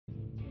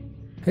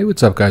Hey,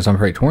 what's up guys? I'm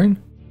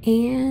Praetorian.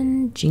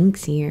 And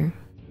Jynx here.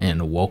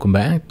 And welcome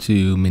back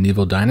to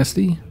Medieval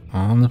Dynasty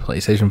on the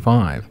PlayStation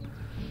 5.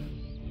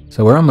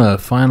 So we're on the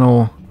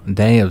final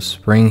day of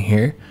spring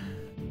here.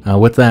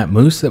 With that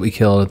moose that we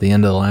killed at the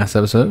end of the last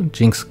episode,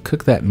 Jynx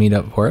cooked that meat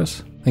up for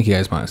us. I think you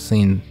guys might have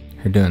seen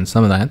her doing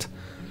some of that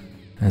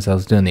as I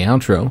was doing the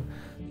outro.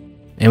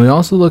 And we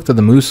also looked at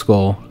the moose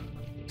skull,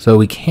 so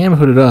we can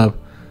put it up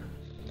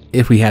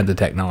if we had the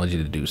technology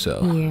to do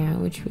so. Yeah,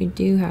 which we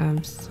do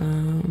have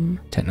some.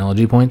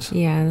 Technology points?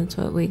 Yeah, that's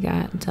what we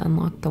got to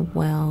unlock the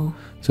well.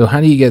 So how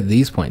do you get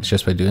these points?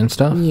 Just by doing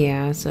stuff?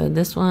 Yeah, so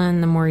this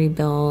one, the more you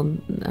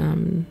build,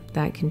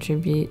 that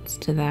contributes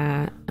to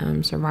that.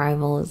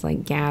 Survival is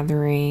like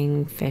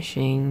gathering,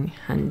 fishing,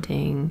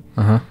 hunting,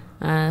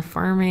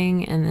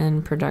 farming, and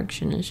then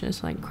production is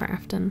just like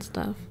crafting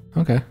stuff.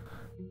 Okay.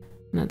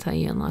 And that's how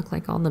you unlock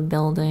like all the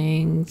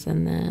buildings,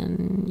 and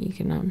then you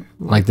can unlock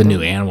like the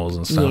new animals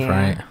and stuff,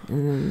 right?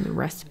 And then the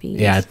recipes.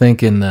 Yeah, I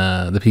think in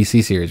the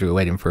PC series we were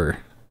waiting for,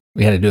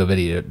 we had to do a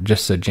video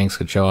just so Jynx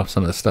could show off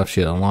some of the stuff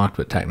she had unlocked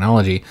with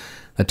technology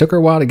that took her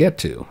a while to get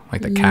to,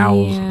 like the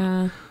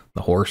cows,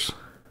 the horse,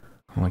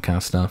 all that kind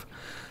of stuff.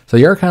 So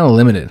you're kind of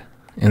limited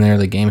in there,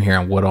 the game here,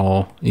 on what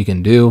all you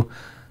can do.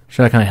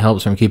 Sure, that kind of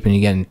helps from keeping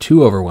you getting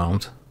too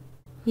overwhelmed.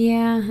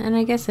 Yeah, and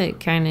I guess it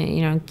kind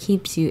of,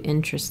 keeps you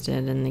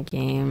interested in the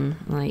game.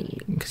 Like,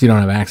 because you don't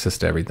have access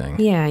to everything.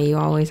 Yeah, you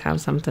always have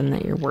something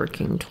that you're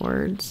working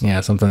towards. Yeah,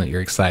 something that you're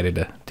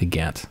excited to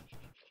get.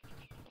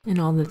 And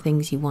all the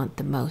things you want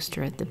the most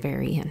are at the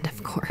very end,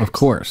 of course. Of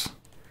course.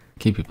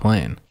 Keep you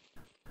playing.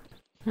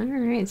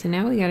 Alright, so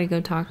now we gotta go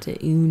talk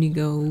to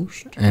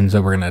Ghost. And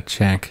so we're going to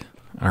check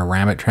our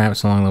rabbit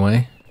traps along the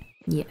way.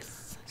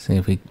 Yes. See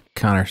if we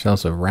caught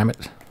ourselves a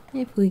rabbit.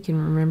 If we can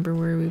remember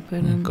where we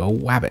put him. Go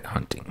rabbit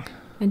hunting.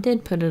 I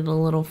did put it a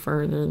little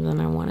further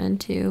than I wanted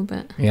to,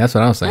 but... Yeah, that's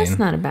what I was saying. That's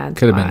not a bad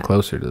Could have been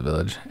closer to the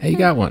village. Hey, you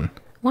got one.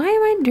 Why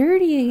am I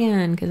dirty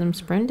again? Because I'm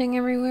sprinting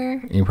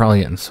everywhere? You're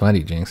probably getting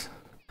sweaty, Jynx.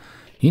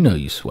 You know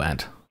you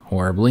sweat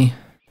horribly.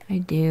 I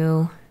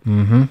do.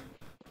 Mm-hmm.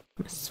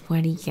 I'm a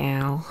sweaty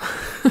gal.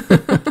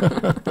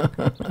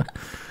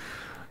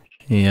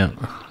 Yeah.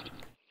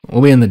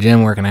 We'll be in the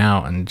gym working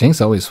out, and Jynx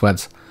always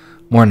sweats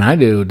more than I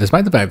do,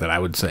 despite the fact that I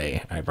would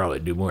say I probably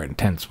do more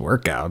intense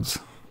workouts.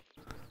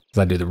 Because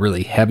I do the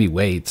really heavy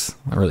weights.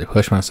 I really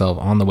push myself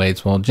on the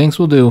weights. Well, Jynx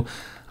will do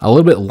a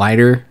little bit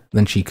lighter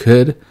than she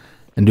could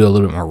and do a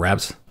little bit more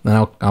reps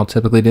than I'll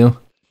typically do.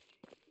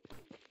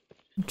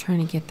 I'm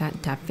trying to get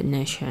that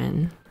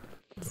definition.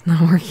 It's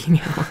not working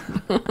out.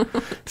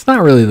 It's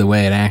not really the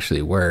way it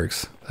actually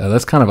works.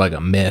 That's kind of like a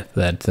myth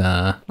that...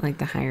 like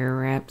the higher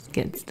reps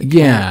gets the cut.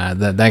 Yeah,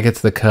 that gets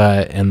the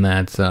cut, and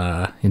that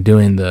you're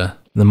doing the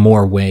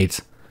more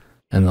weights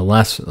and the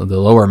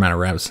lower amount of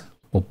reps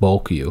will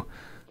bulk you.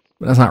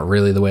 But that's not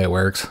really the way it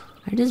works.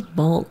 I just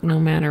bulk no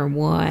matter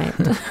what.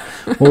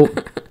 Well,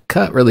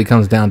 cut really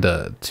comes down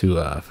to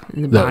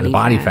the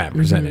body fat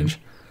percentage.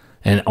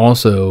 And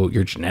also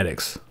your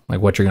genetics,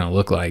 like what you're going to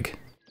look like,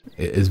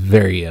 is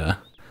very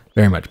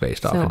much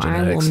based off of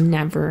genetics. So I will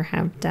never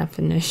have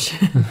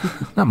definition.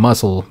 Not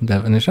muscle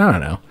definition, I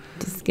don't know.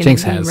 Just gonna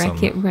Jynx has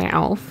Wreck-It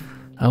Ralph.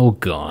 Oh,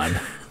 God.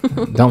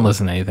 Don't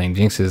listen to anything.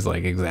 Jynx is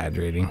like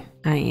exaggerating.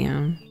 I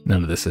am.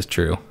 None of this is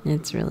true.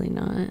 It's really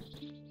not.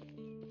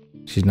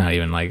 She's not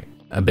even like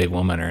a big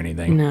woman or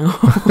anything. No.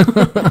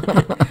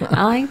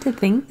 I like to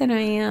think that I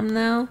am,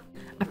 though.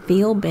 I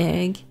feel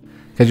big.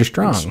 Because you're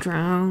strong. I'm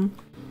strong.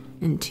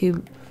 And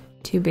too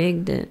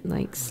big to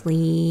like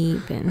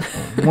sleep and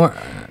more.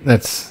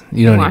 That's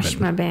you don't wash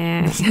even, my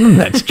back.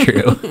 That's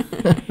true.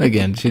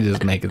 Again, she's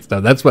just making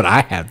stuff. That's what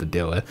I have to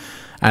deal with.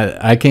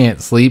 I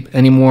can't sleep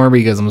anymore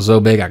because I'm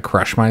so big. I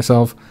crush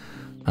myself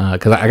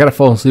because I gotta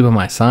fall asleep on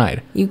my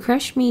side. You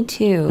crush me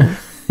too.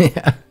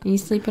 Yeah. You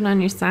sleeping on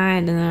your side,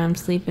 and then I'm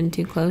sleeping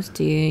too close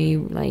to you.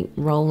 You like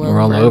roll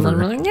over.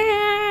 Like,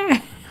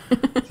 yeah.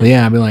 So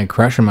yeah, I've been like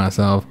crushing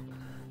myself.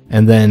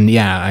 And then,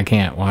 yeah, I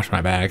can't wash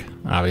my back,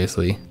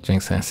 obviously.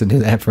 Jynx has to do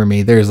that for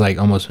me. There's like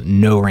almost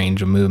no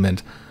range of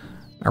movement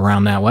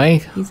around that way.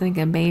 He's like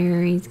a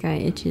bear. He's got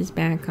itches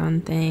back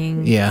on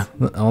things. Yeah,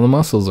 all the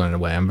muscles are in the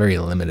way. I'm very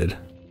limited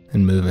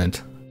in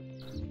movement.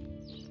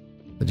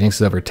 The Jynx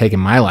is overtaking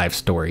my life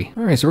story.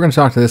 All right, so we're going to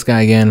talk to this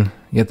guy again,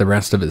 get the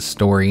rest of his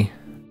story.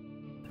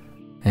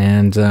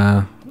 And,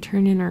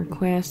 turn in our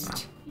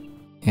quest.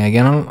 Yeah,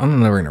 again, I'm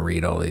never going to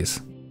read all these.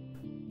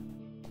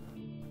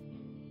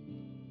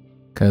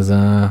 Because,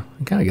 I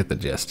gotta get the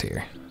gist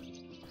here.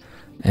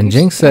 And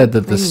Jynx said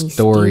that the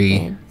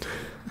story...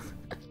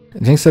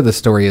 Jynx said the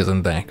story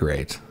isn't that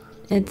great.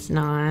 It's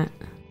not.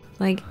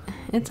 Like,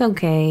 it's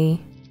okay.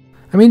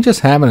 I mean,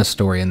 just having a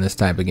story in this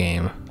type of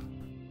game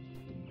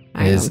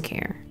I don't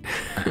care.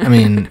 I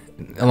mean,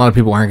 a lot of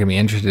people aren't going to be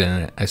interested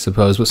in it, I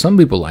suppose, but some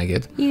people like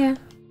it. Yeah.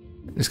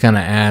 Just kind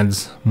of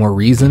adds more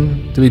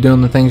reason to be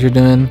doing the things you're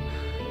doing.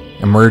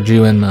 Immerse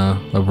you in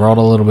the world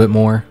a little bit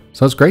more.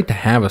 So it's great to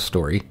have a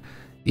story.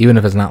 Even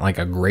if it's not like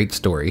a great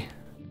story.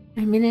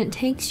 I mean, it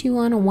takes you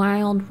on a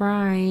wild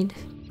ride.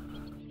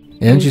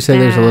 Didn't you say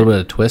there's a little bit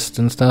of twist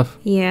and stuff?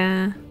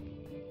 Yeah.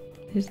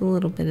 There's a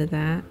little bit of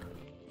that.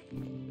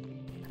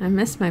 I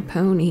miss my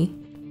pony.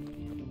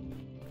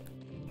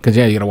 Because,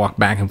 yeah, you gotta walk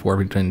back and forth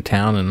between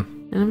town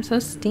and I'm so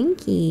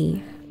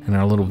stinky. And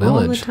our little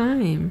village. All the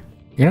time.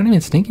 You're not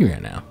even stinky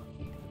right now.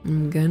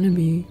 I'm gonna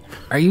be.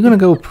 Are you gonna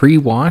go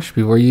pre-wash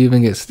before you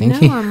even get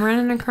stinky? No, I'm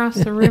running across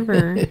the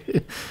river.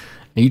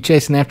 Are you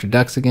chasing after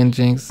ducks again,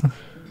 Jinx?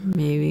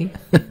 Maybe.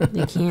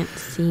 They can't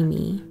see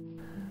me.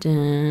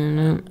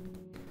 Dun,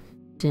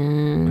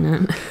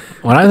 dun.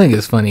 What I think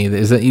is funny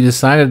is that you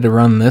decided to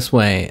run this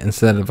way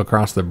instead of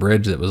across the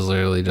bridge that was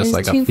literally just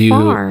like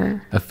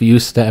a few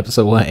steps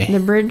away. The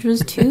bridge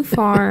was too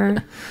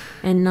far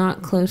and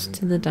not close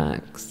to the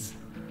ducks.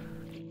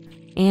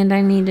 And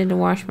I needed to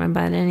wash my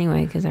butt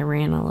anyway because I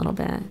ran a little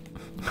bit.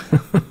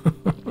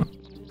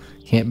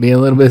 Can't be a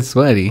little bit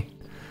sweaty.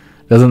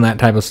 Doesn't that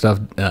type of stuff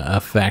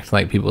affect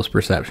like people's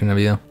perception of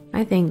you?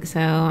 I think so.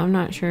 I'm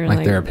not sure.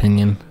 Like their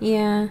opinion?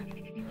 Yeah.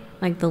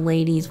 Like the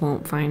ladies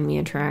won't find me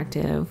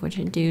attractive, which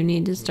I do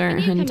need to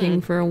start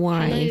hunting for a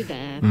wife.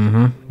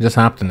 Just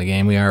hopped in the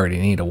game. We already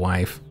need a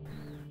wife.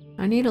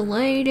 I need a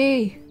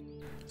lady.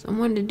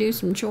 Someone to do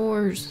some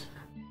chores.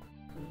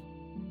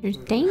 There's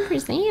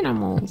dangerous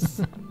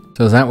animals.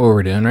 So is that what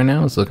we're doing right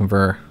now? Is looking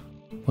for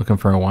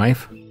a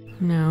wife?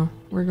 No,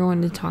 we're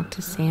going to talk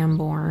to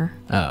Sambor.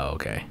 Oh,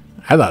 okay.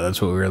 I thought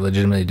that's what we were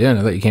legitimately doing.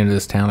 I thought you came to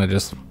this town to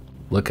just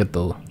look at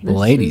the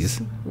ladies.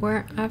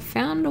 Where I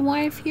found a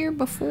wife here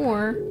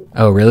before.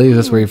 Oh, really? Is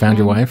this where you found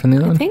your wife in the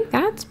other one? I think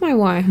that's my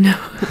wife. No.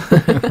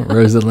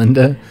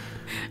 Rosalinda.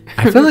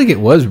 I feel like it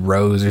was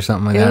Rose or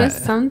something like that. It was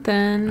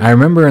something. I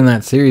remember in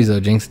that series, though,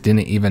 Jinx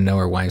didn't even know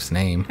her wife's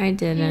name. I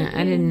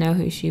didn't know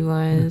who she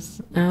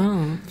was.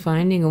 Oh,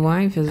 finding a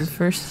wife is the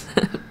first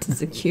step to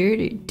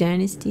security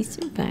dynasty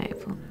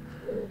survival.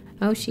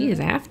 Oh, she is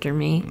after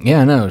me.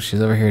 Yeah, I know.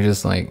 She's over here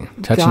just like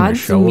touching your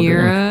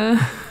shoulder.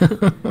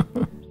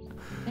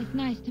 It's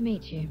nice to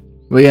meet you.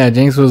 But yeah,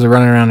 Jinx was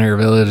running around her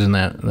village in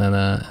that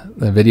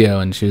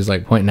video, and she was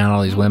like pointing out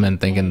all these women,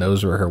 thinking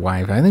those were her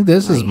wife. I think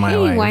this is my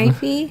wife.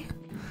 Wifey.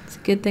 It's a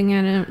good thing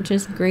I don't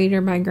just grate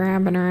her by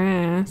grabbing her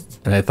ass.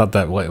 And I thought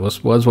that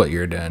was what you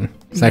were doing.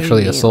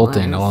 Sexually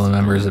assaulting all the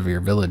members of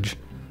your village.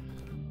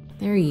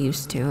 They're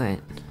used to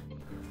it.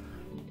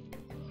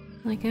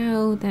 Like,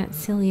 oh, that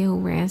silly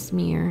old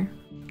Rasmir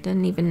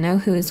doesn't even know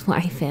who his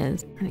wife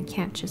is. And a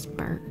cat just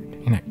bird.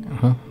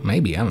 Well,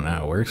 maybe. I don't know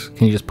how it works.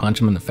 Can you just punch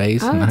him in the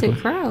face? Oh, it's a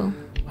crow.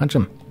 Punch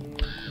him.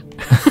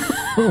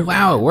 Oh,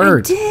 wow, it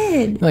worked. I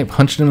did. You like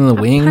punched him in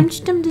the wing?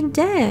 Punched him to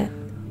death.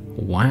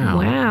 Wow.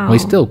 Wow. Well,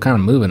 he's still kind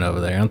of moving over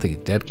there. I don't think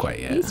he's dead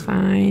quite yet. He's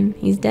fine.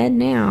 He's dead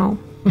now.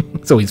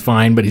 So he's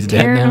fine, but he's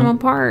dead now? Tearing him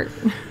apart.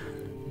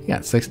 He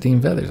got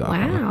 16 feathers off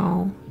him.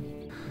 Wow.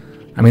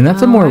 I mean,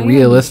 that's a more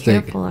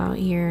realistic out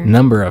here.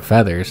 number of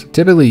feathers.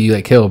 Typically, you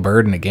like kill a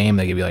bird in a game,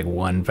 they give you like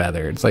 1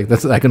 feather. It's like,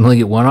 I can only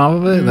get 1 off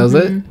of it? That was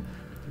it?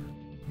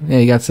 Yeah,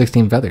 you got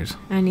 16 feathers.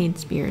 I need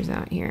spears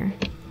out here.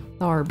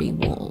 Tharby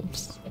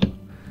wolves.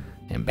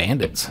 And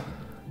bandits.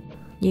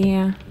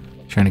 Yeah.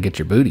 Trying to get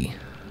your booty.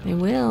 They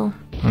will.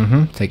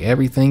 Take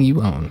everything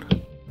you own.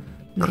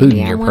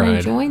 Including your pride. Maybe I want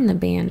to join the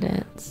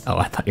bandits. Oh,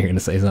 I thought you were going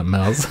to say something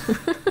else.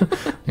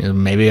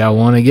 Maybe I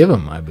want to give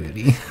them my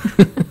booty.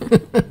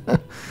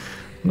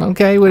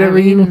 Okay, whatever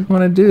you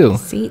want to do.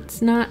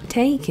 Seat's not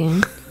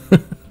taken.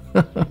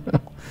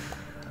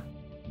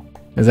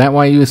 Is that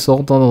why you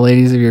assault all the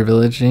ladies of your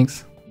village,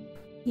 Jinx?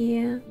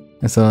 Yeah.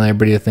 And so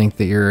everybody to think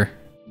that you're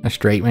a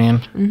straight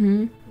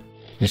man?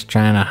 Just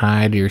trying to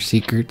hide your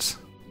secrets?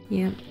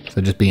 Yep.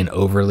 So just being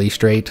overly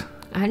straight?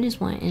 I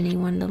just want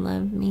anyone to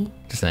love me.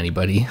 Just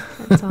anybody?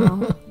 That's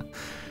all.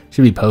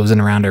 Should be posing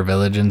around our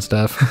village and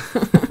stuff.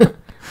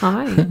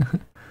 Hi.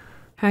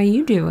 How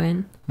you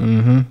doing?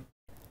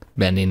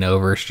 Bending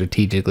over,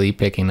 strategically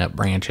picking up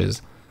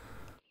branches.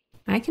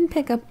 I can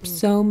pick up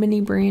so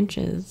many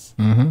branches.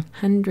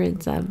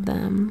 Hundreds of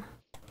them.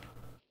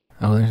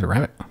 Oh, there's a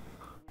rabbit.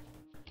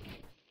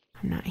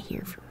 I'm not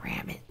here for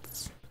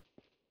rabbits.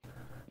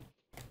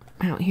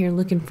 I'm out here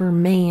looking for a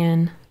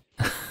man.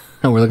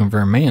 Oh, we're looking for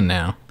a man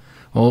now.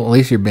 Well, at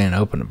least you're being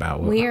open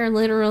about it. We are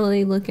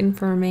literally looking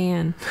for a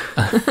man.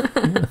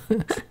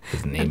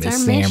 His name That's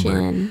is our Samber.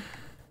 mission.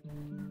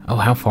 Oh,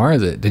 how far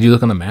is it? Did you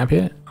look on the map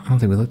yet? I don't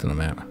think we looked on the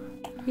map.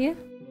 Yeah.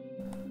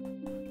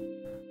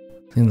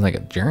 Seems like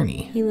a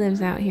journey. He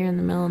lives out here in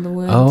the middle of the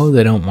woods. Oh,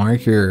 they don't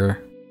mark your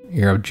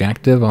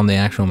objective on the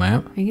actual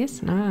map? I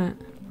guess not.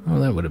 Oh,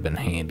 that would have been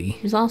handy.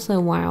 There's also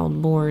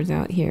wild boars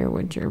out here,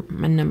 which are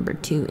my number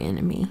 2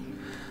 enemy.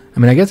 I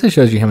mean, I guess it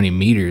shows you how many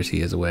meters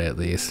he is away at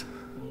least.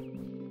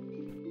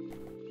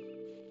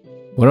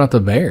 What about the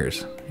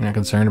bears? You're not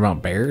concerned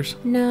about bears?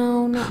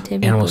 No, not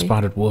typically. Animal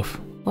spotted wolf.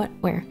 What?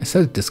 Where? It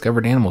says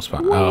discovered animal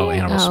spot. Where? Oh,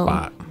 animal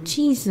spot.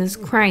 Jesus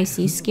Christ,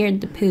 you scared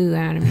the poo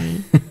out of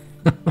me.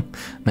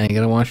 Now you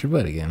gotta wash your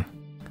butt again.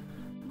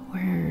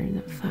 Where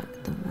the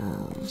fuck the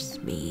wolves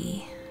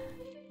be?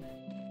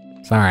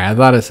 Sorry, I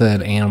thought it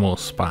said animal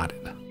spotted.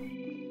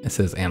 It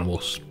says animal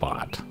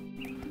spot.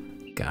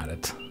 Got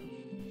it.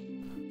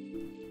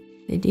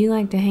 They do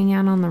like to hang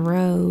out on the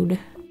road.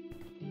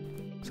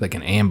 It's like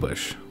an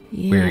ambush.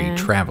 Yeah. Weary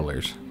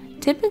travelers.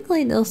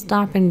 Typically, they'll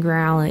stop and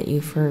growl at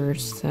you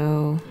first,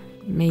 so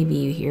maybe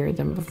you hear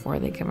them before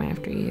they come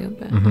after you.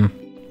 But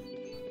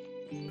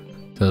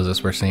So is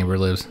this where Saber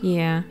lives?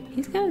 yeah,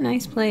 he's got a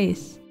nice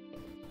place.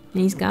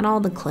 And he's got all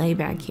the clay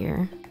back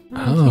here.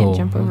 Oh, you can't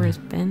jump over his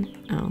bin.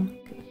 Oh.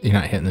 You're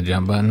not hitting the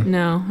jump button?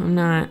 No, I'm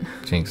not.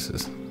 Jinx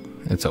is...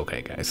 It's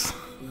okay, guys.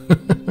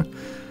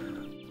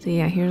 So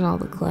yeah, here's all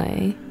the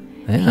clay.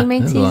 Yeah, He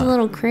makes these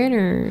little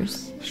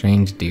critters.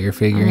 Strange deer I'm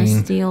figurine.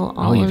 gonna steal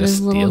all you of just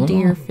his little steal them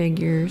deer all?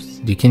 figures.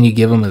 Can you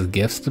give them as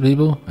gifts to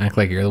people? Act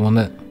like you're the one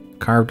that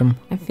carved them?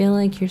 I feel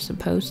like you're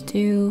supposed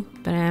to,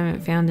 but I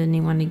haven't found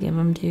anyone to give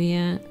them to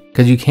yet.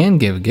 Because you can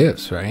give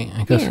gifts, right?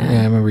 I guess, Yeah.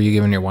 yeah, I remember you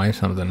giving your wife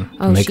something.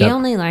 Oh, she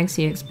only likes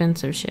the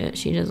expensive shit.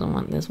 She doesn't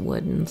want this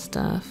wooden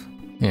stuff.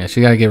 Yeah,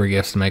 she gotta give her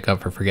gifts to make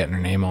up for forgetting her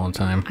name all the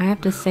time. I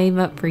have to save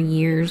up for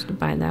years to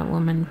buy that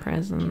woman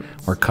presents.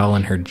 Or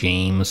calling her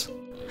James.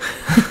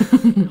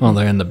 While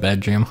they're in the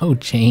bedroom. Oh,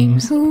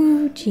 James.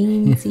 Oh,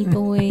 Jamesy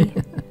boy.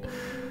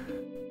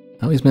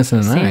 Oh, he's missing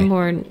an eye.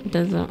 Sandboard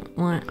doesn't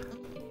want...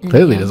 any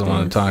Clearly of doesn't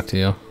want this. to talk to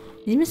you.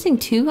 He's missing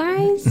 2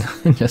 eyes?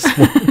 Just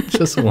one.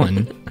 Just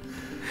one.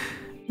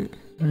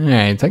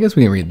 Alright, so I guess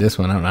we can read this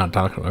one. I'm not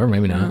talking about, or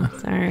maybe not. Oh,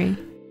 sorry.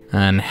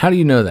 And how do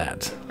you know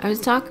that? I was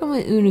talking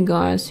with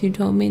Unagos, who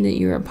told me that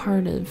you're a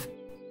part of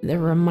the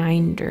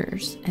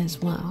reminders as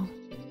well.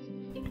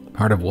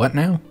 Part of what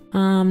now?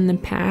 The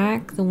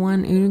pack, the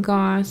one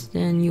Unagos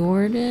and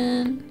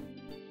Jordan.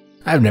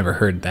 I've never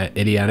heard that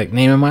idiotic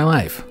name in my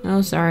life.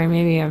 Oh, sorry,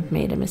 maybe I've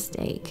made a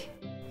mistake.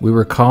 We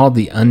were called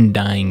the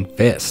Undying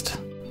Fist.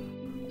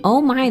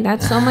 Oh my,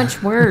 that's so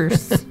much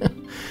worse.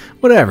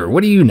 Whatever,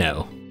 what do you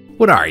know?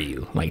 What are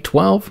you, like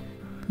 12?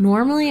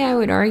 Normally I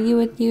would argue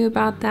with you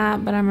about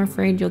that, but I'm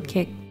afraid you'll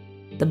kick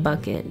the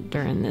bucket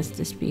during this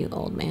dispute,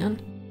 old man.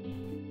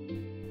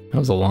 That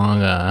was a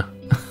long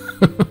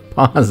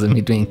pause in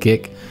between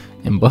kick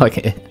and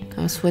bucket.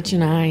 I was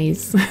switching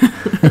eyes.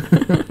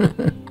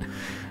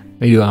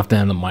 We do often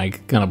have the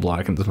mic kind of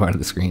blocking this part of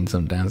the screen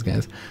sometimes,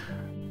 guys.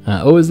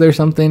 Oh, is there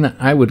something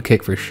I would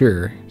kick for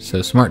sure?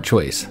 So smart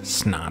choice,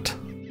 snot.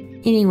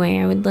 Anyway,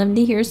 I would love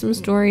to hear some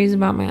stories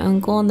about my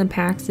uncle and the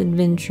pack's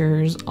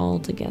adventures all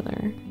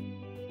together.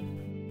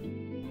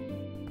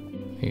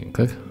 You can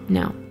click.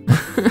 No.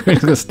 We're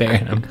just gonna stare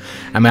at him.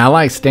 I mean, I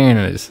like staring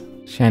at his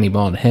shiny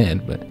bald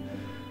head, but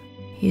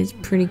He's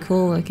pretty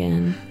cool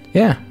looking.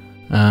 yeah.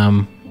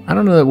 I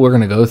don't know that we're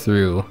gonna go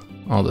through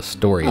all the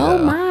story Oh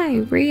though. my,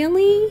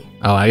 really?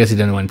 Oh, I guess he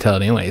didn't want to tell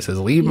it anyway. He says,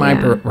 leave my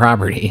Yeah.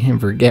 property and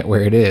forget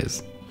where it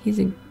is. He's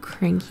a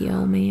cranky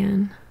old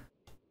man.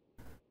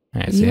 All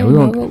right, You so yeah,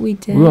 don't know what we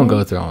did? we won't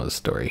go through all the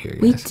story here,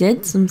 We guys.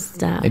 did some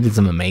stuff. They did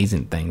some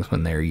amazing things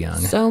when they were young.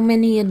 So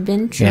many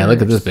adventures. Yeah,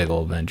 look at this big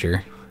old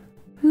venture.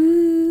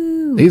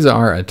 Woo. These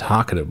are a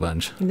talkative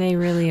bunch. They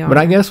really are. But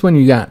I guess when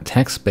you got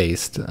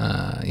text-based,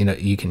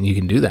 you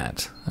can do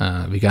that.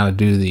 If you got to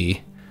do the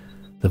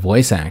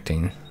voice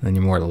acting, then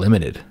you're more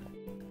limited.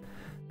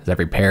 Because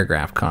every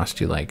paragraph costs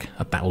you like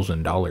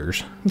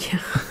 $1,000.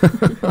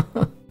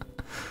 Yeah.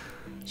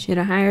 Should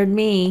have hired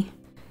me.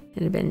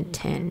 It'd have been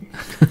 10.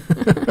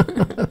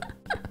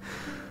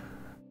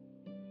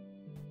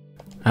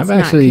 I've It's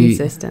actually not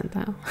consistent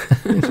though.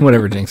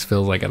 whatever Jinx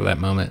feels like at that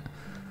moment.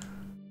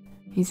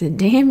 He said,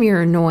 "Damn,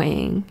 you're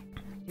annoying."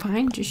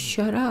 Fine, just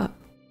shut up.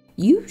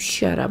 You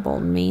shut up,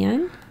 old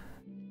man.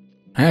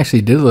 I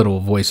actually did a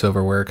little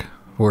voiceover work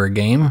for a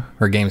game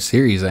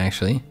series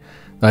actually.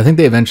 But I think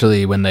they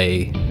eventually, when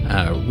they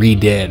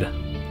redid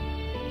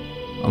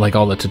like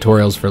all the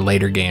tutorials for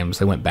later games,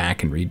 they went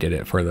back and redid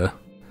it for the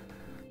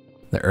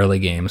early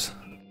games.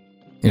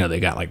 You know,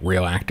 they got like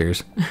real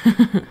actors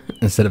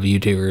instead of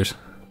YouTubers.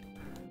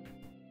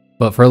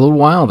 But for a little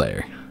while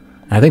there,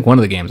 I think one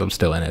of the games I'm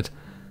still in it,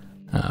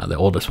 the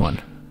oldest one.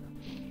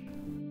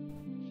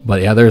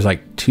 But yeah, there's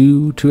like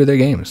two of their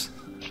games.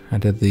 I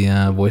did the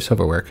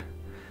voiceover work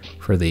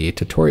for the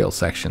tutorial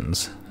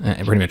sections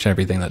and pretty much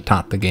everything that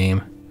taught the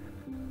game.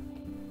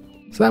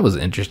 So that was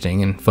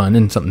interesting and fun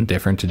and something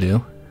different to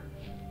do.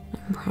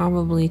 I'm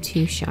probably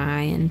too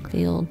shy and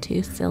feel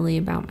too silly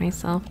about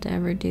myself to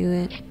ever do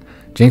it.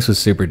 Jinx was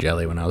super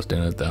jelly when I was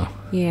doing it though.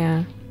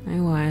 Yeah, I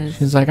was.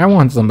 She's like, I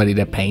want somebody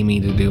to pay me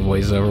to do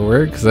voiceover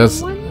work,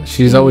 because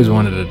she's always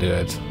wanted to do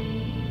it.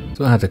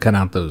 So I have to cut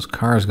out those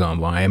cars going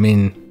by. I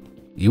mean,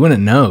 you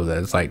wouldn't know that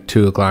it's like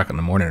 2 o'clock in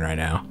the morning right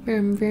now.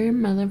 Vroom,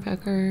 vroom,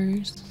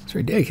 motherfuckers. It's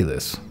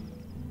ridiculous.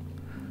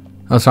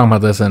 I was talking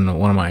about this in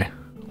one of my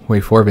Way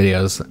 4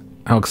 videos,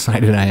 how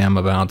excited I am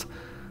about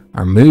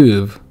our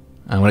move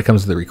when it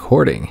comes to the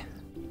recording.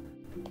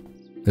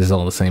 This is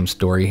all the same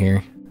story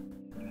here.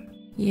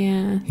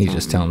 Yeah. He's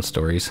just telling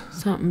stories.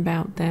 Something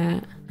about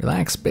that.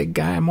 Relax, big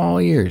guy, I'm all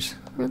ears.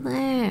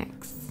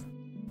 Relax.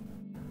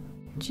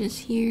 Just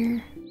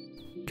here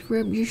to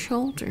rub your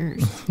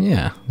shoulders.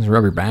 Yeah, just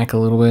rub your back a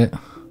little bit.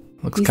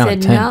 Looks He kind said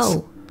of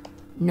tense.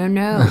 no.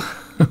 No.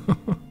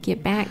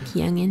 Get back,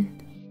 youngin'.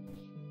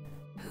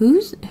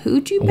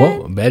 Who'd you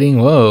bed? Whoa, bedding.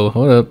 Whoa,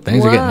 hold up.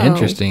 Things are getting Whoa.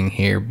 interesting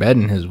here.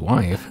 Bedding his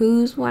wife.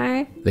 Whose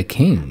wife? The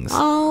king's.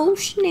 Oh,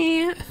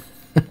 snap.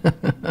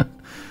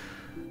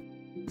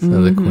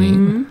 So the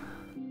queen.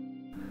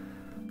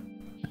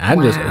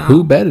 Wow.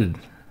 Who bedded?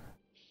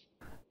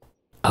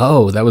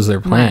 Oh, that was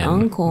their plan. My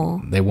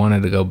uncle. They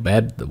wanted to go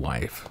bed the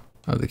wife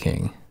of the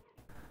king.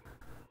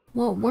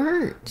 What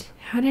worked?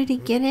 How did he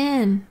get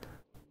in?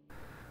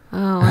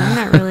 Oh, I'm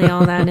not really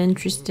all that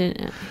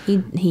interested.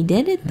 He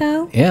did it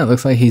though. Yeah, it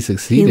looks like he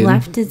succeeded. He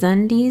left his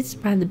undies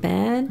by the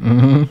bed.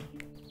 Mm-hmm.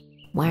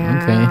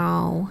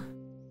 Wow.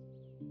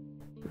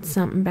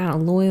 Something about a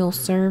loyal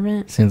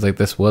servant. Seems like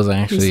this was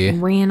actually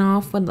Just ran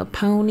off with a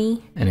pony.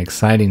 an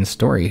exciting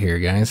story here,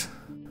 guys.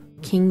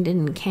 King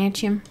didn't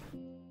catch him.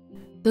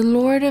 The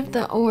Lord of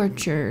the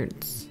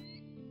Orchards.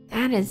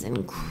 That is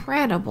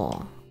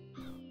incredible.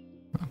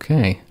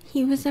 Okay.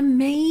 He was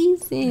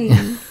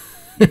amazing.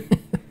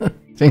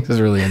 Jinx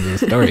is really into the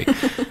story.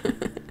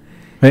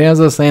 But yeah, as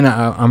I was saying,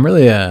 I'm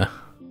really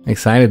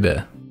excited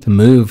to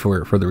move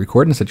for the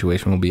recording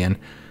situation we'll be in.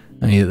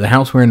 I mean, the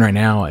house we're in right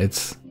now,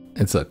 it's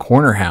a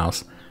corner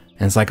house,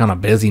 and it's like on a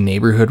busy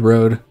neighborhood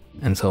road,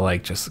 and so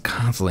like just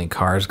constantly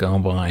cars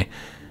going by.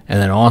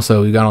 And then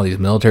also we've got all these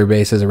military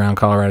bases around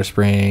Colorado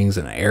Springs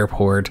and an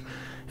airport,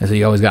 and so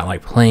you always got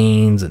like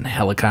planes and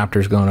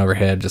helicopters going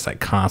overhead, just like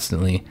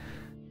constantly,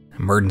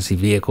 emergency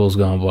vehicles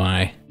going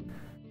by.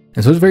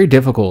 And so it's very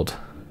difficult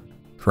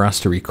for us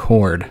to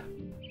record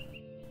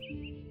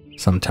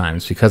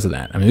sometimes because of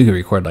that. I mean, we could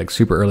record like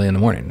super early in the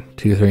morning,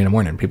 2, 3 in the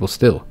morning. People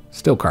still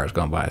cars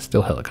going by,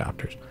 still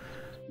helicopters.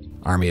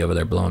 Army over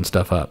there blowing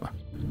stuff up.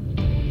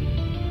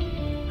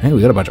 Hey,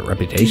 we got a bunch of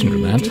reputation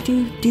from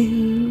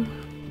that.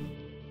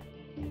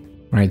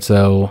 Right,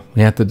 so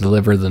we have to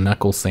deliver the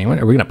knuckle sandwich.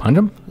 Are we gonna punch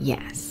him?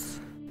 Yes.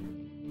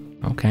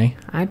 Okay.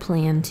 I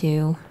plan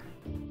to.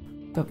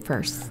 But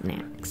first,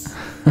 snacks.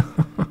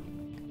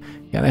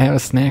 Gotta have a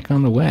snack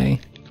on the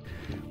way.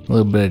 A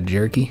little bit of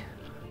jerky.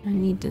 I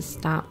need to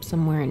stop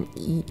somewhere and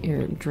eat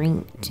or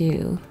drink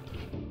too.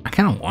 I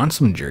kind of want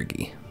some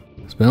jerky.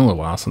 It's been a little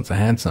while since I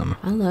had some.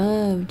 I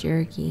love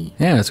jerky.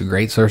 Yeah, it's a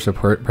great source of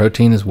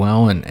protein as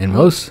well. And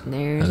most...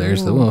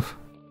 There's the wolf.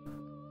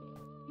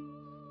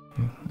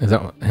 Is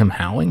that him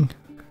howling?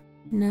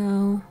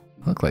 No.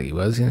 Looked like he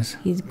was, yes.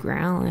 He's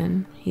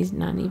growling. He's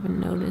not even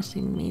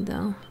noticing me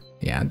though.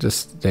 Yeah,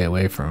 just stay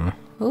away from him.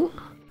 Oh,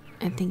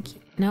 I think...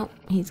 Nope,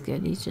 he's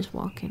good. He's just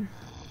walking.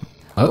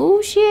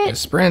 Oh, shit.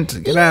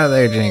 Sprint. Get out of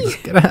there, Jinx.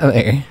 Get out of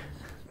there.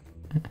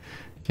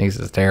 Jinx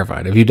is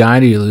terrified. If you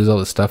die, do you lose all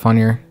the stuff on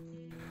your...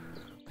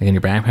 like in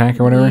your backpack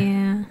or whatever?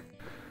 Yeah.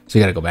 So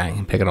you gotta go back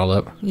and pick it all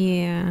up?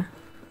 Yeah.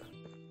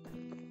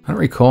 I don't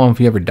recall if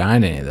you ever died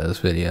in any of those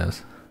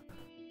videos.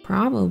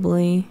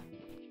 Probably.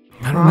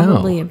 I don't know.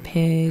 Probably a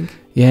pig.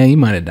 Yeah, you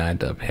might have died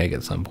to a pig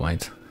at some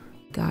point.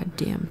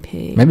 Goddamn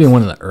pig. Maybe in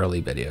one of the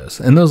early videos.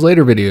 In those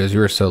later videos, you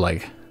were so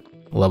like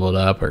leveled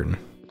up or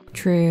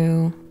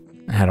True.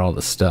 had all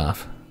the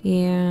stuff.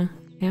 Yeah.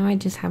 Now I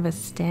just have a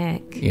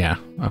stick. Yeah,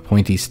 a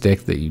pointy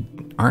stick that you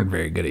aren't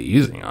very good at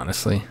using,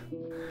 honestly.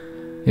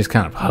 You just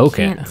kind of poke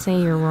it. I can't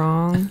say you're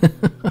wrong.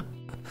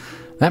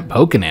 That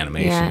poking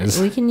animation is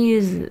we can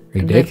use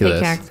ridiculous. the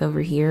pickaxe over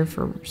here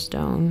for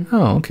stone.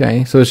 Oh,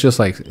 okay. So it's just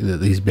like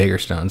these bigger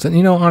stones. And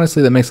you know,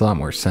 honestly, that makes a lot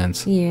more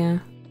sense Yeah.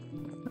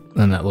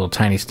 than that little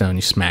tiny stone.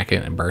 You smack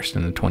it and it bursts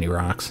into 20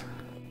 rocks.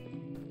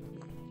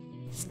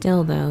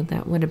 Still, though,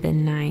 that would have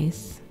been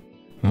nice.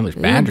 Well, there's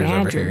Ooh, badgers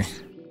over here.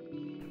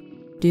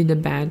 Do the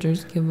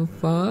badgers give a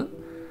fuck?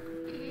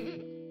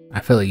 I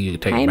feel like you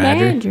could take Hey, a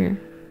badger.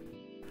 badger.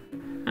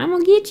 I'm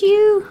gonna get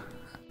you.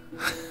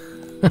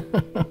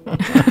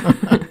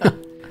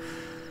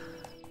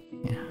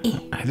 Yeah,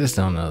 I just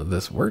don't know if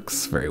this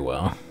works very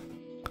well.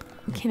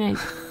 Can I?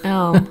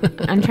 Oh,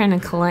 I'm trying to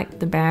collect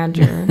the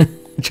badger.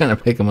 Trying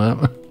to pick him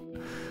up.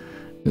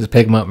 Just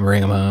pick him up and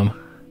bring him home.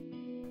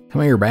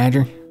 Come here,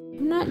 badger.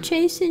 I'm not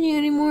chasing you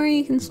anymore.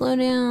 You can slow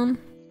down.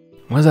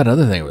 What's that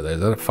other thing over there? Is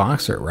that a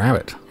fox or a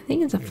rabbit? I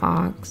think it's a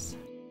fox.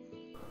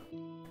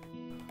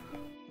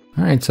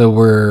 All right, so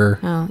we're...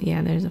 Oh,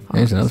 yeah, there's a fox.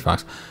 There's another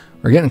fox.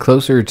 We're getting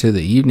closer to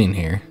the evening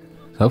here.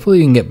 So hopefully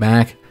we can get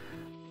back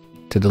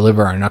to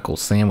deliver our knuckle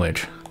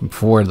sandwich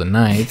before the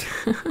night.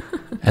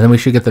 And then we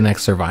should get the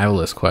next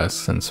survivalist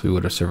quest since we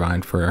would have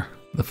survived for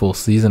the full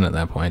season at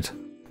that point.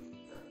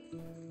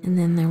 And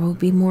then there will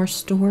be more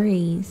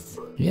stories.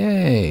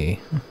 Yay!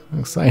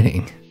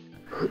 Exciting.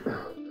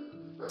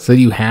 So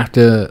you have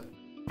to...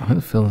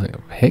 What feels like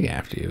a pig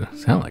after you?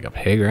 Sound like a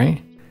pig,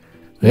 right?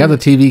 We have the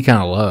TV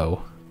kind of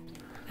low.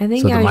 I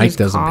think So the I was mic just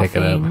doesn't pick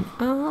it up. coughing.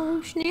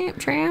 Oh, snap,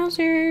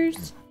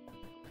 trousers.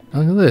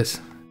 Oh, look at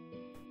this.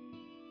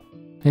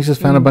 He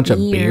just found a bunch of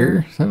Beer.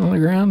 beer sitting on the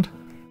ground.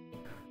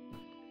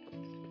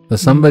 So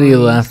somebody Nice.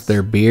 left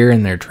their beer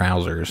in their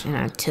trousers. And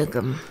I took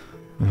them.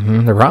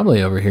 They're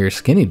probably over here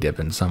skinny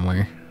dipping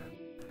somewhere.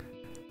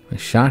 We're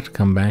shocked to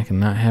come back and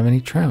not have any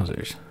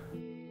trousers.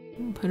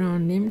 Put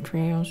on them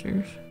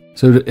trousers.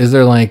 So is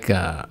there like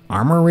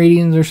armor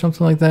ratings or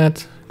something like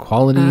that?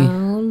 Quality?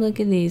 Oh, look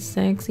at these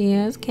sexy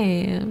ass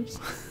calves.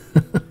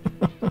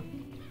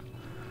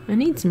 I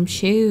need some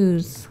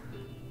shoes.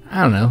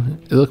 I don't know.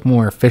 You look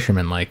more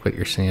fisherman-like with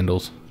your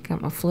sandals.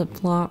 Got my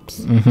flip-flops.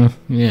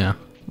 Mm-hmm. Yeah.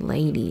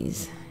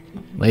 Ladies.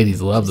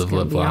 Ladies love the Just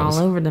gonna be flip-flops.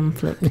 all over them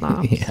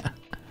flip-flops. Yeah.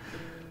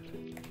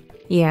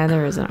 Yeah,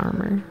 there is an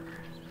armor.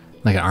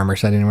 Like an armor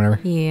setting or whatever?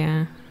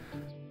 Yeah.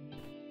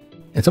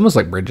 It's almost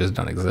like bridges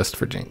don't exist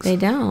for Jynx. They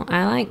don't.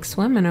 I like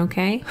swimming,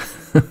 okay?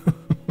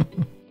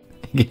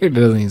 Garrett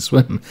doesn't even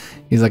swim.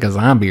 He's like a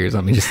zombie or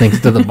something. He just sinks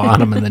to the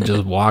bottom and then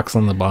just walks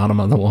on the bottom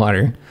of the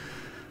water.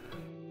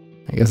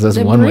 I guess that's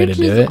one way to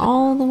do it.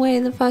 All the way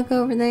the fuck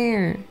over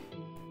there.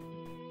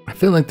 I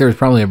feel like there's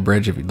probably a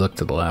bridge if you look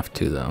to the left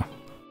too, though.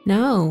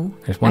 No.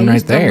 There's one I right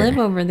used there. to live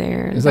over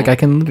there. It's like I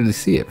can literally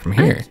see it from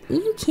here.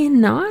 You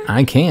cannot?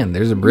 I can.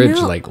 There's a bridge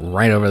No. like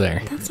right over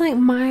there. That's like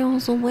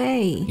miles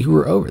away. You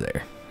were over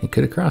there. You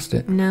could have crossed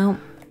it. Nope.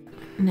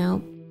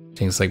 Nope.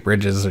 Things like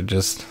bridges are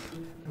just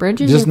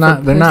Bridges are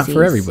not. They're not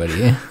for pussies.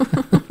 everybody.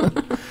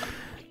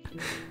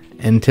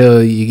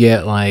 Until you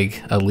get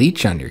like a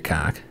leech on your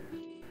cock,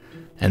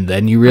 and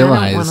then you I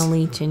realize. don't want a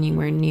leech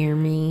anywhere near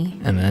me.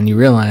 And then you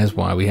realize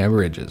why we have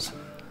bridges.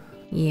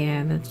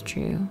 Yeah, that's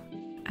true.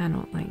 I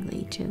don't like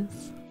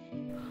leeches.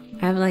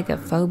 I have like a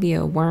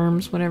phobia of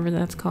worms, whatever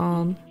that's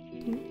called.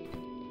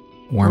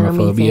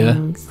 Wormophobia.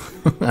 Wormy things.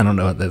 I don't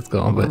know what that's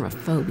called, but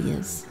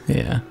Wormophobias.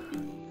 yeah.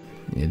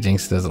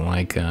 Jynx doesn't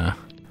like.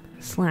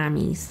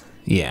 Slimies.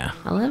 Yeah,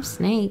 I love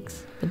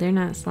snakes, but they're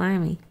not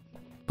slimy.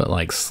 but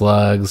like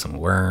slugs and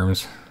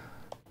worms.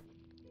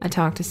 I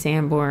talked to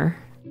Sambor.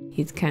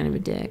 He's kind of a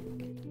dick.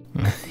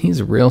 He's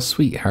a real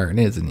sweetheart,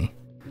 isn't he?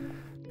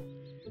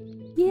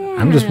 Yeah.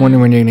 I'm just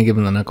wondering when you're gonna give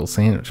him the knuckle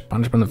sandwich.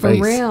 Punch him in the For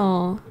face.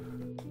 real.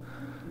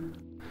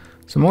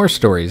 Some more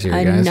stories here,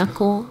 A guys.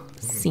 knuckle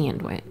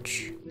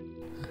sandwich.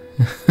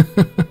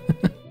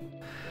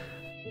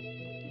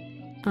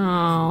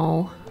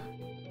 Oh.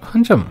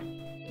 Punch him.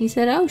 He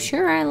said, oh,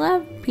 sure, I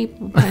love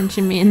people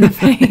punching me in the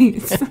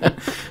face.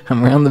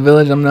 I'm around the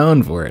village. I'm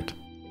known for it.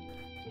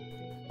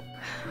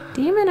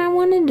 Damn it, I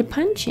wanted to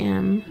punch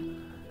him.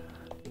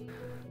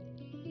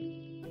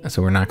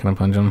 So we're not gonna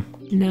punch him?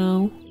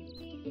 No.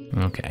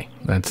 Okay,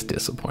 that's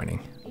disappointing.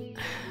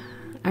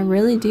 I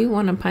really do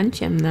want to punch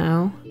him,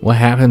 though. What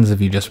happens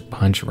if you just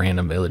punch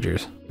random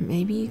villagers?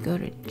 Maybe you go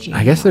to jail.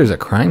 I guess there's a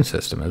crime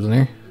system, isn't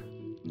there?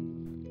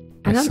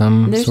 I don't,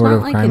 some there's sort not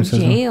of like crime a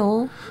system? jail.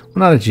 Well,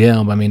 not a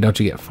jail, but I mean, don't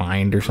you get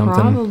fined or something?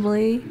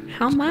 Probably.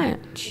 How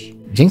much?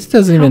 Jynx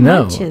doesn't How even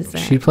know. much is that?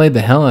 She played the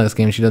hell out of this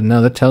game. She doesn't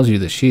know. That tells you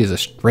that she is a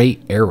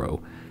straight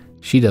arrow.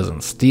 She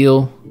doesn't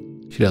steal.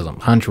 She doesn't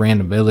punch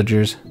random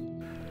villagers.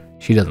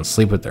 She doesn't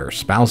sleep with their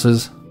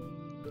spouses.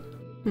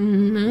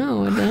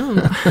 No, I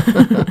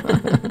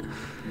don't.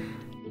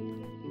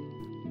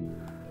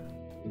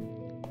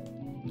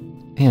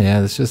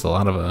 Yeah, it's just a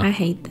lot of I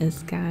hate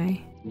this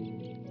guy.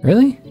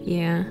 Really?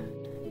 Yeah.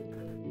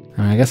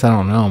 I mean, I guess I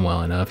don't know him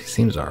well enough. He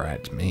seems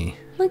alright to me.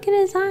 Look at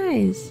his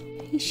eyes.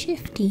 He's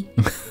shifty.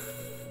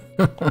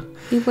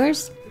 He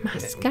wears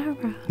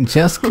mascara.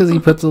 Just because he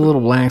puts a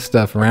little black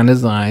stuff around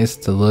his eyes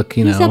to look,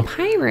 you He's know, a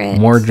pirate.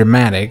 more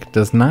dramatic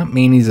does not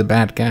mean he's a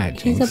bad guy,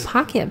 He's Jynx. a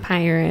pocket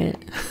pirate.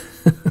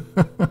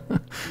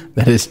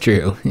 That is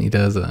true. He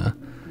does,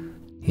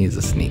 he's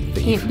a sneak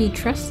thief. Can't be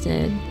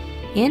trusted.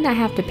 And I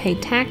have to pay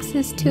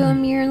taxes to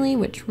him yearly,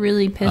 which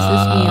really pisses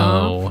me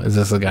off. Oh, is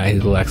this the guy who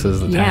collects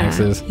the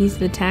taxes? He's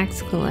the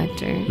tax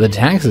collector. The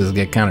taxes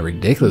get kind of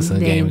ridiculous in the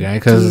They game, guy,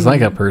 because it's do.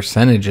 like a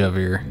percentage of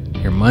your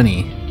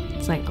money.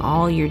 It's like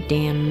all your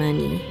damn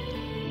money.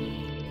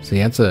 So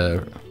that's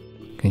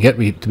can get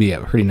to be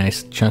a pretty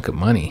nice chunk of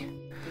money.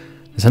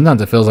 And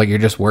sometimes it feels like you're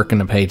just working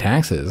to pay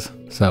taxes.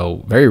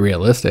 So very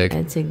realistic.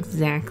 That's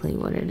exactly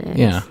what it is.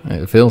 Yeah,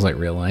 it feels like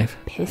real life.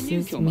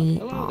 Pisses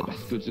me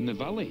off. goods in the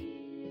valley.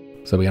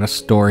 So we got a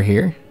store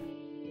here.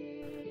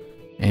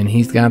 And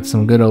he's got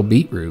some good old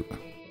beetroot.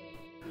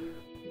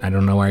 I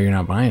don't know why you're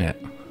not buying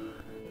it.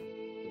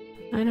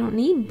 I don't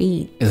need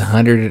beets. It's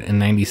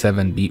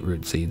 197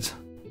 beetroot seeds.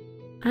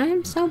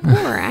 I'm so poor.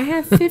 I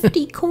have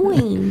 50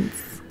 coins.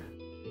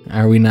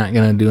 Are we not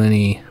going to do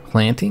any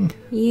planting?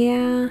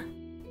 Yeah.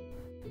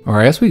 Or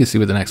I guess we can see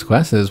what the next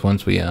quest is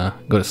once we go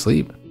to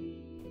sleep.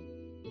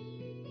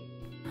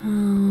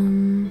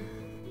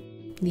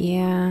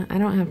 Yeah, I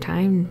don't have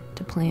time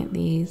to plant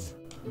these.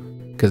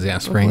 Because, yeah,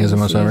 spring before is the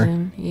almost over.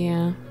 season.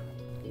 Yeah.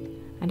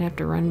 I'd have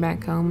to run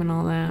back home and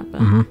all that,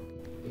 but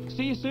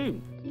See you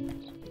soon.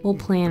 we'll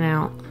plan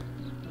out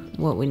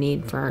what we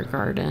need for our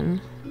garden.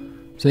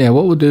 So, yeah,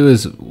 what we'll do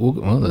is...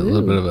 well, a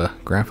little bit of a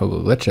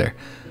graphical glitch there.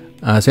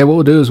 So, yeah, what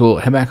we'll do is we'll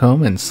head back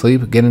home and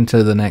sleep, get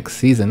into the next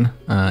season.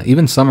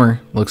 Even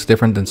summer looks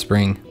different than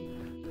spring.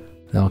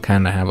 They'll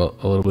kind of have a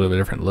little bit of a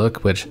different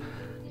look, which...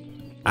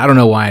 I don't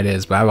know why it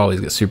is, but I've always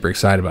get super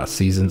excited about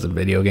seasons of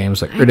video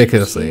games. Like,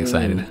 ridiculously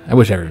excited. I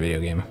wish every video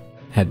game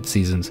had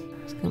seasons.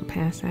 I'm just gonna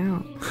pass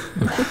out.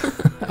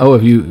 Oh,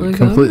 have you Like,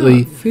 completely...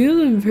 I'm not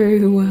feeling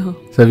very well.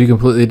 So have you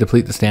completely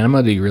deplete the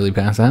stamina? Do you really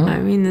pass out? I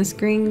mean, the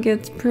screen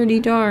gets pretty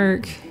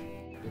dark.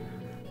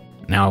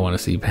 Now I want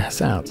to see you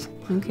pass out.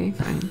 Okay,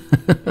 fine.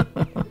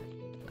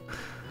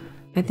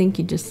 I think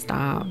you just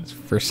stop.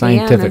 For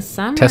scientific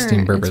summer,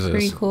 testing purposes. It's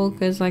pretty cool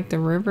because like the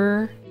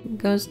river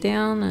goes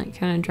down and it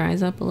kind of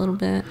dries up a little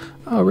bit.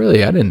 Oh,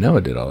 really? I didn't know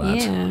it did all that.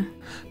 Yeah.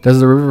 Does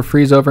the river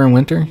freeze over in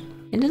winter?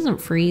 It doesn't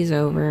freeze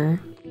over.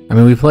 I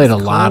mean, we played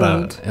It's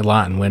a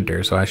lot in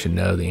winter, so I should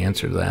know the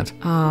answer to that.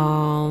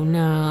 Oh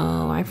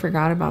no, I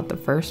forgot about the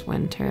first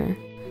winter.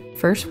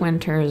 First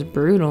winter is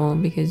brutal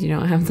because you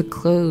don't have the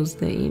clothes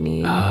that you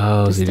need.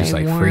 Oh, to so you're just stay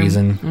like warm.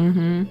 freezing.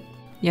 Mm-hmm.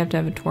 You have to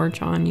have a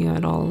torch on you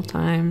at all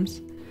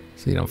times.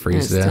 So you don't And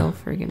freeze it's to still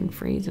death. friggin'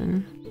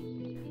 freezing.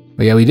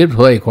 But yeah, we did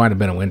play quite a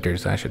bit of winter,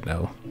 so I should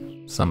know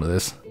some of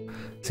this.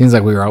 Seems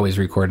like we were always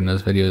recording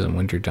those videos in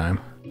winter time.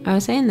 I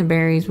was saying the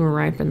berries were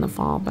ripe in the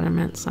fall, but I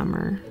meant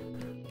summer.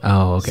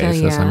 Oh, okay,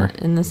 so yeah, summer.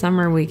 in the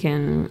summer we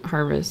can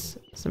harvest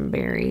some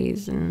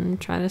berries and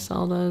try to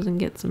sell those and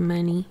get some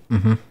money.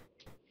 Mm-hmm.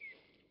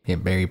 Yeah,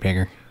 berry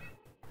picker.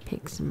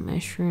 Pick some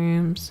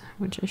mushrooms,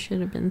 which I should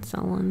have been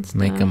selling stuff.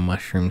 Make a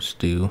mushroom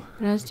stew.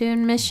 But I was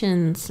doing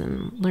missions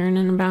and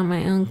learning about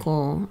my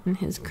uncle and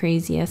his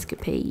crazy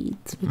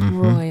escapades with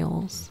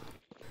royals.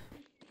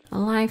 A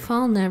life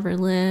I'll never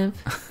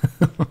live.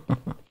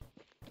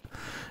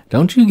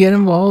 Don't you get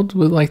involved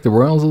with like the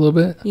royals a little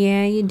bit?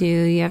 Yeah, you do.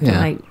 You have to Yeah.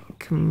 like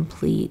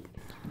complete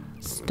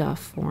stuff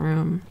for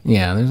them.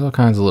 Yeah, there's all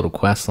kinds of little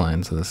quest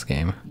lines to this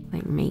game.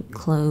 Like make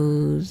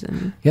clothes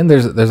and Yeah, and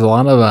there's a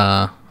lot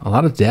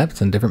of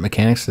depth and different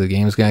mechanics to the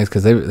games, guys,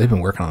 because they've been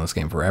working on this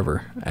game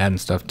forever, adding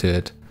stuff to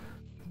it.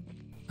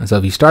 And so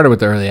if you started with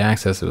the early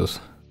access, it was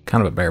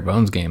kind of a bare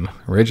bones game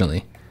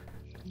originally.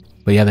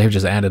 But yeah, they've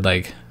just added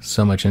like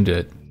so much into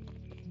it.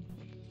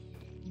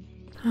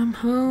 I'm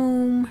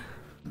home.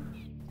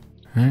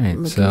 All right,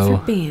 Looking so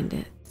for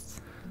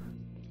bandits.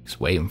 just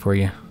waiting for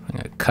you. I'm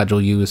gonna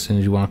cudgel you as soon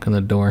as you walk in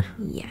the door.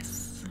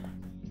 Yes.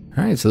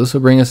 All right, so this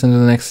will bring us into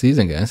the next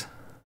season, guys.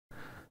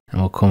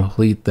 And we'll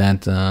complete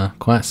that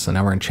quest. So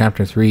now we're in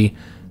Chapter 3.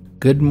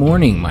 Good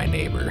morning, my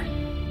neighbor.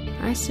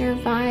 I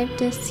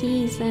survived a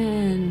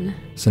season.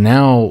 So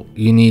now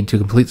you need to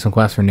complete some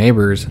quests for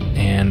neighbors,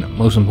 and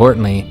most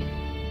importantly,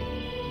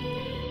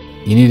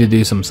 you need to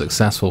do some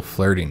successful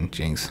flirting,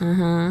 Jinx.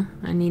 I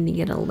need to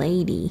get a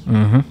lady.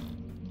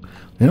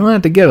 We don't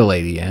have to get a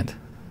lady yet.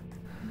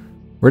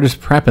 We're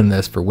just prepping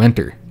this for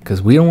winter,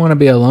 because we don't want to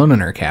be alone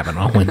in our cabin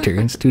all winter.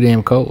 It's too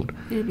damn cold.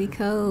 It'd be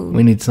cold.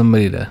 We need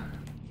somebody to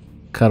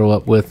cuddle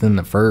up with in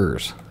the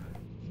furs.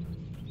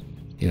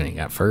 You ain't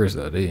got furs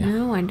though, do you?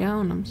 No, I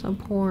don't. I'm so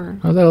poor.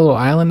 Oh, is that a little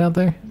island out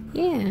there?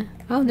 Yeah.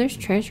 Oh, there's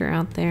treasure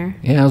out there.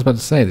 Yeah, I was about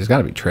to say, there's got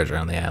to be treasure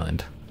on the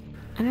island.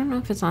 I don't know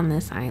if it's on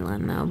this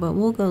island though, but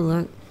we'll go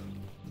look.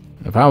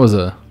 If I was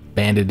a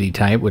bandit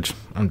type, which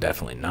I'm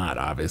definitely not,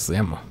 obviously.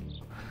 I'm a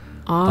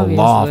Obviously.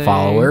 law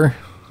follower.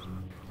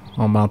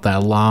 All about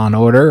that law and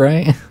order,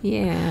 right?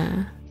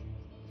 Yeah.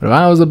 But if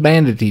I was a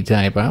bandit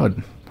type, I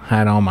would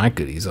hide all my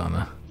goodies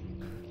on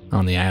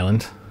the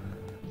island.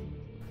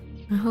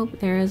 I hope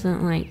there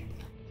isn't like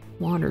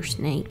water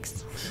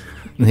snakes.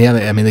 Yeah,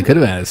 I mean, they could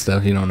have added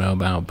stuff you don't know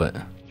about, but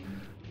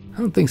I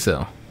don't think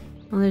so.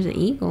 Oh, there's an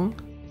eagle.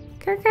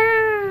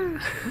 Caw-caw.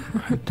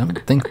 I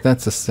don't think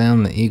that's the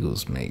sound the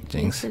eagles make,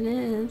 Jinx. Yes, it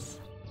is.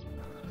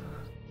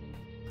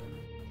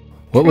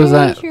 What was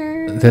that?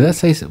 Treasure. Did that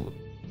say?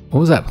 What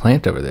was that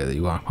plant over there that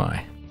you walked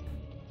by?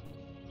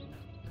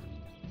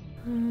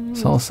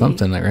 Saw Let's see.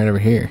 something like right over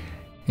here.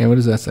 Yeah, what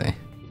does that say?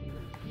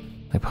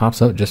 It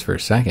pops up just for a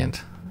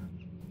second.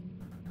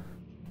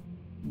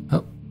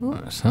 Oh,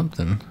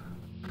 something.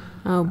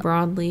 Oh,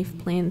 broadleaf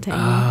plantain.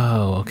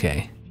 Oh,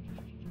 okay.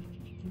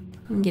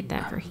 You can get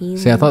that for healing.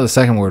 See, I thought the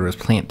second word was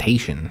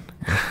plantation.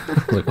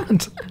 Like,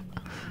 what?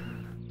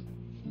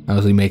 Oh,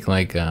 so you make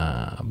like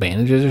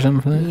bandages or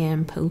something for that? Yeah,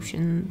 and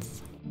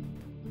potions.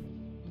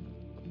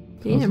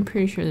 Yeah, I'm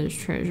pretty sure there's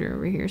treasure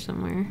over here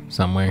somewhere.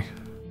 Somewhere.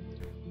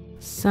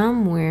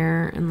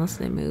 Somewhere, unless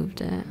they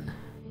moved it.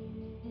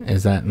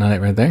 Is that not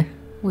it right there?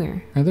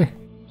 Where? Right there.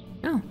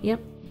 Oh, yep.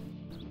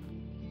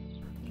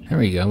 There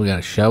we go. We got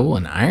a shovel,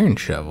 an iron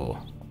shovel.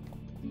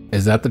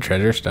 Is that the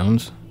treasure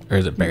stones? Or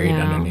is it buried No.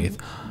 underneath?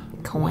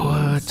 Coins.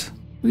 What?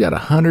 We got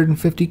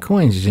 150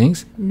 coins,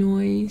 Jinx.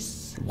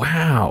 Nice.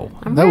 Wow.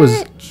 I'm that was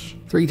rich.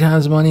 3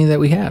 times the money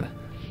that we had.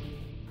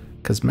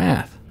 Because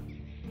math.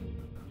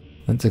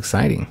 That's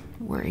exciting.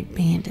 Worried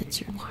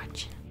bandits are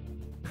watching.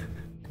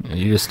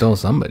 You just stole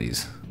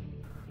somebody's.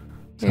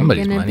 They're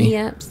Somebody's gonna money. be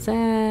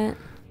upset.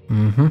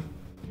 Mm-hmm.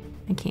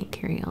 I can't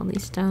carry all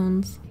these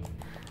stones.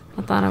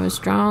 I thought I was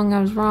strong.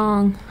 I was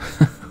wrong.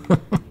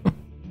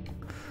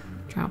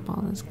 Drop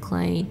all this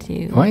clay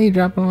too. Why are you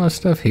dropping all this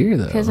stuff here,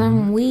 though? Because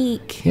I'm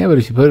weak. Yeah, but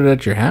if you put it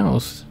at your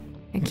house,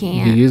 I you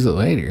can't. can use it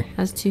later.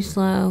 That's too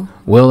slow.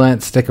 Will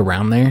that stick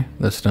around there?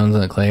 Those stones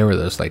in the clay, or will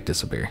those like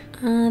disappear?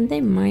 They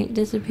might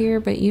disappear,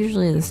 but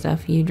usually the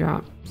stuff you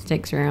drop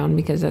sticks around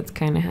because that's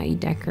kind of how you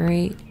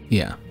decorate.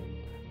 Yeah.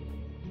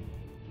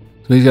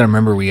 So we got to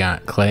remember we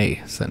got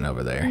clay sitting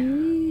over there.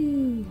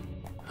 Ooh.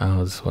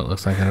 Oh, this is what it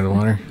looks like under the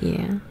water.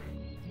 Yeah.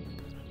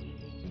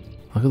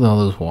 Look at all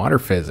those water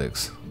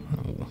physics.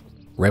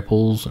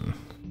 Ripples and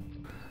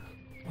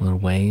Little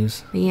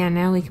waves. But yeah,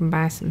 now we can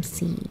buy some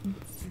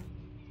seeds.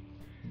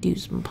 Do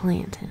some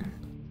planting.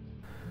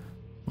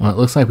 Well, it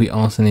looks like we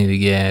also need to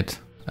get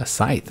a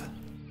scythe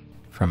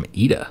from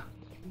Ida.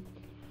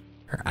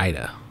 Or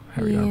Ida,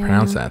 however you want to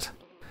pronounce that.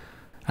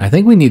 I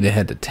think we need to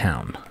head to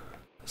town,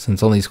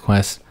 since all these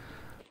quests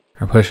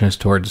are pushing us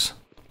towards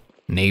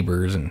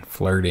neighbors and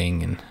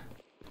flirting and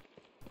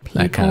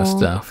that kind of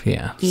stuff.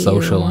 Yeah, Ew.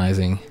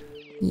 Socializing.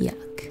 Yuck.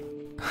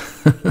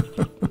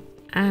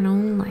 I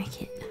don't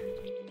like it.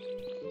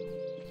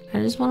 I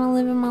just want to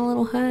live in my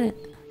little hut.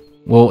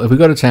 Well, if we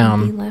go to Be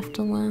town, left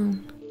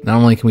alone. not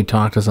only can we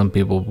talk to some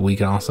people, but we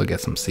can also get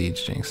some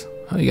seeds, Jinx.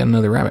 Oh, you got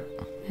another rabbit.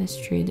 That's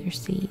true, they're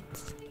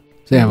seeds.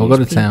 So yeah, we'll go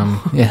to There's town.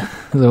 Yeah,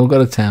 so we'll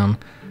go to town.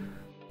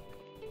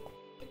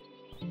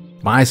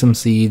 Buy some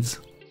seeds,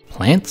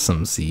 plant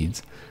some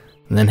seeds,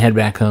 and then head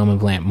back home and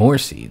plant more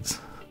seeds.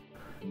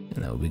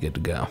 And that will be good to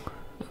go.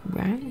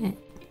 Right.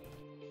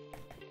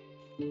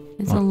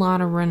 It's a lot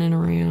of running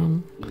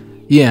around.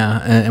 Yeah,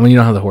 and when you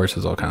don't have the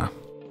horses, all kind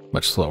of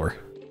much slower.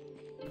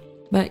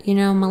 But, you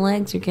know, my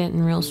legs are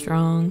getting real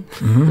strong.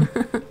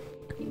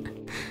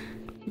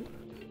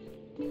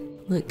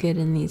 Look good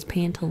in these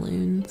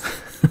pantaloons.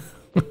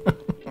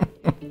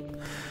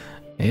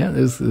 Yeah,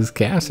 this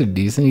calves are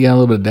decent. You got a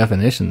little bit of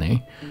definition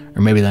there.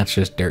 Or maybe that's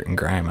just dirt and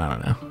grime, I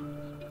don't know.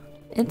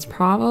 It's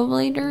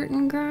probably dirt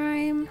and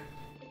grime.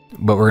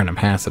 But we're going to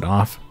pass it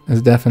off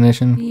as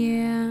definition.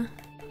 Yeah.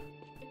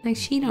 Like,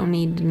 she don't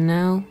need to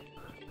know.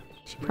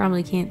 She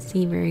probably can't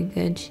see very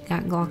good. She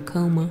got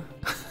glaucoma.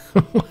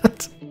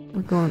 What?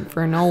 We're going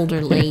for an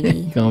older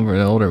lady. Going for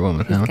an older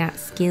woman, Who's huh? got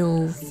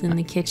skills in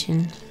the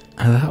kitchen.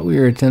 I thought we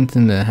were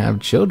attempting to have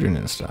children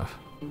and stuff.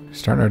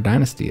 Start our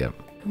dynasty up.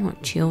 I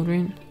want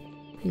children.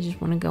 I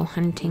just want to go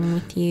hunting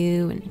with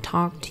you and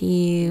talk to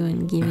you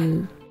and give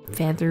you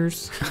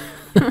feathers.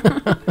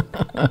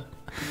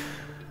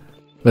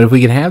 But if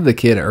we can have the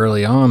kid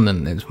early on,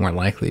 then it's more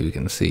likely we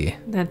can see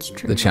That's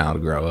true. the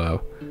child grow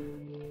up.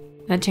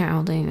 That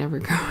child ain't ever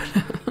growing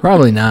up.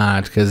 Probably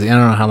not, because I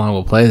don't know how long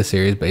we'll play the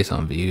series based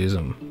on views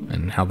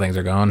and how things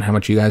are going, how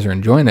much you guys are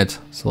enjoying it.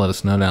 So let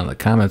us know down in the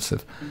comments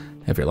if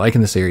you're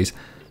liking the series.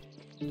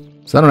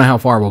 So I don't know how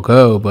far we'll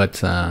go,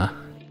 but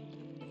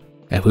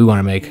if we want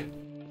to make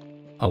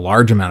a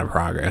large amount of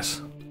progress,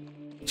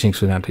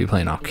 Jinx would have to be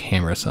playing off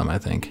camera some, I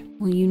think.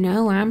 Well, you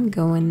know I'm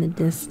going the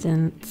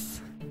distance.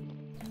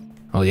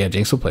 Oh yeah,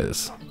 Jinx will play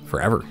this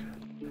forever.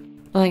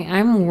 Like,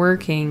 I'm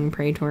working,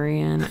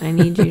 Praetorian. I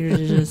need you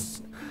to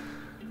just,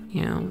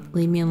 you know,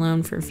 leave me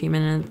alone for a few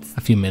minutes.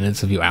 A few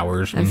minutes, a few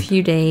hours. A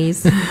few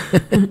days.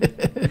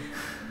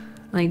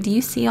 Like, do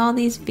you see all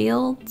these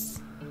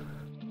fields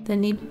that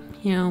need,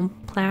 you know,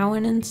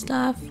 plowing and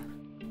stuff?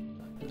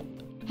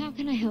 How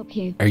can I help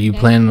you? Are you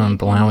planning on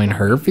plowing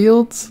her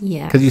fields?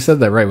 Yes. Because you said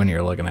that right when you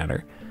were looking at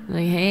her.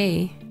 Like,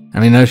 hey, I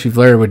mean, I know she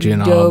flirted with you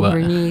and all, but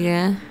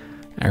Dobrniga.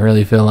 I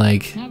really feel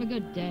like Have a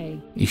good day.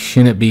 you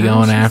shouldn't be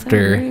going she's so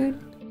after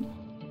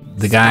rude.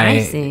 the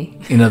guy, Spicy.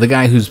 you know, the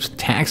guy whose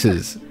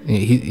taxes,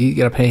 he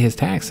got to pay his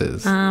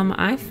taxes.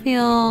 I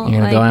feel You're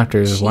gonna like go after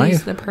his she's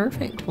wife? the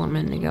perfect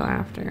woman to go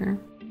after.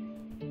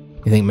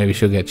 You think maybe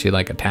she'll get you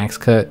like a tax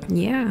cut?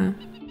 Yeah.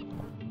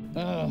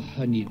 Oh,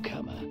 a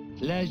newcomer.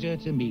 Pleasure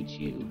to meet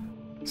you.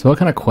 So what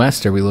kind of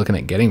quest are we looking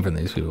at getting from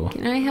these people?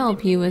 Can I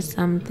help you with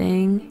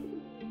something?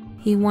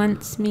 He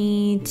wants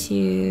me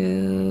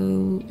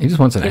to He just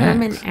wants an give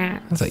him an axe.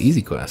 axe. That's an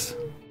easy quest.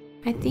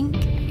 I think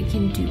I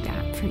can do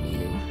that for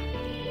you.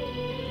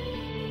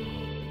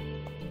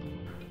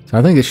 So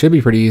I think it should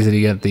be pretty easy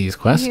to get these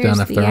quests Here's done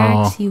if the they're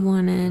all axe you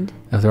wanted.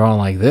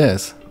 like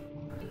this.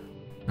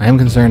 I am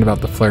concerned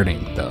about the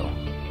flirting though.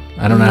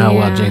 I don't know how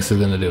well Yeah. Jinx is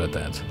gonna do with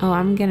that. Oh,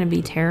 I'm gonna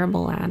be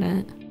terrible at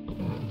it.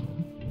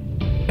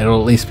 It'll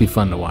at least be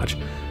fun to watch.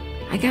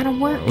 I got a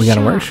workshop. We got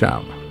a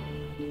workshop.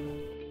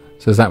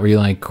 So is that where you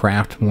like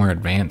craft more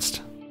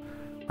advanced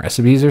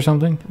recipes or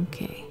something?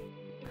 Okay.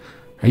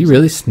 Are you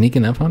really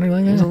sneaking up on her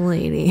like There's a that?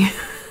 lady.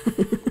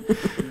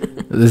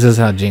 This is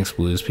how Jinx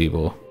woos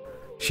people.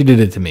 She did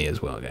it to me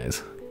as well,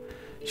 guys.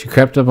 She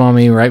crept up on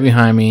me right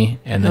behind me,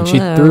 and then she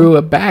Hello. threw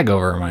a bag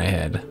over my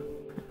head.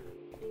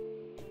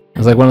 It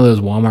was like one of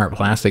those Walmart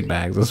plastic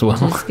bags as well.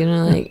 Just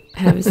gonna like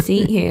have a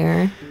seat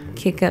here,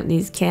 kick up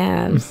these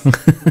calves.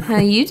 How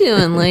you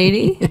doing,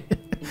 lady?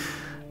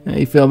 How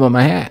you feel about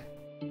my hat?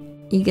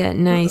 You got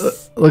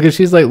nice, Look, at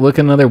she's like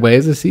looking other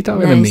ways. Is she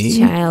talking to nice me?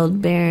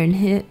 childbearing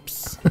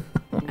hips.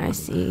 I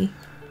see.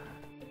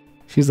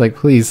 She's like,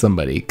 please,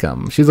 somebody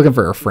come. She's looking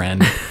for her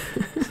friend.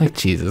 It's like,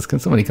 Jesus, can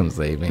somebody come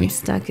save I'm me?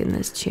 stuck in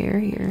this chair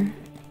here.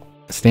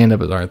 Stand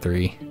up is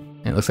R3.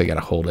 And it looks like I gotta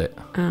hold it.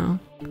 Oh,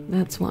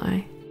 that's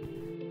why.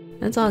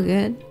 That's all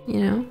good, you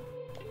know.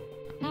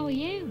 How are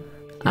you?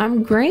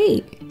 I'm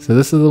great. So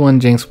this is the one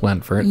Jinx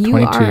went for, You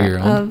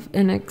 22-year-old. are of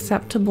an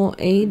acceptable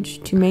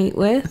age to mate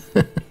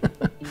with.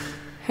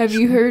 Have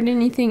you heard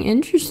anything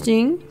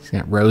interesting? She's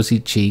got rosy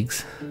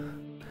cheeks.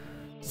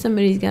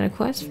 Somebody's got a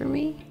quest for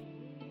me?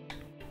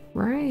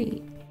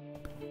 Right.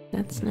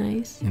 That's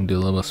nice. And do a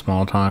little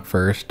small talk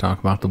first. Talk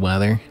about the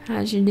weather.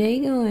 How's your day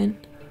going?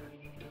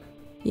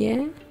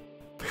 Yeah?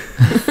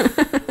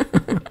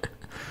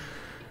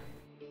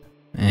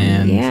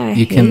 And yeah, I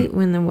you hate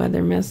when the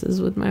weather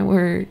messes with my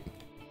work.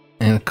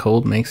 And a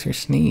cold makes her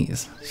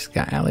sneeze. She's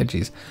got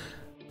allergies.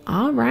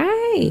 All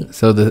right.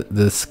 So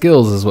the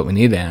skills is what we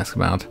need to ask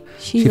about.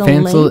 She's she a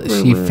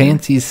laborer.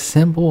 fancies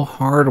simple,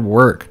 hard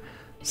work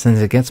since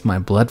it gets my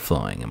blood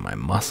flowing and my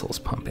muscles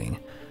pumping.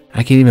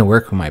 I can even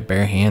work with my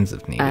bare hands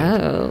if needed.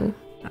 Oh.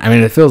 I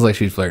mean, it feels like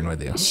she's flirting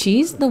with you.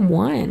 She's the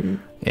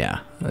one.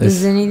 Yeah.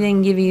 Does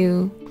anything give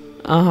you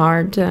a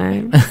hard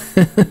time?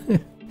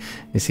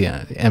 You see,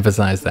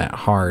 emphasize that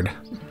hard.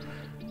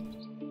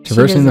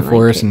 Traversing the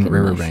forest and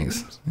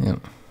riverbanks.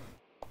 Yep.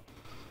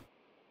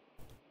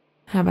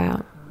 How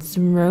about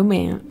some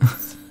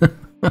romance?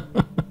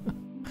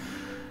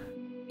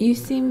 You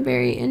seem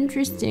very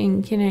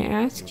interesting. Can I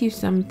ask you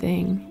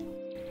something?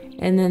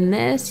 And then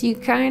this, you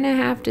kind of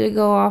have to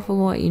go off of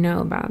what you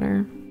know about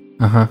her.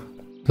 Uh-huh.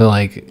 So,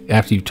 like,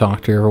 after you've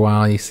talked to her for a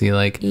while, you see,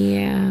 like,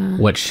 yeah,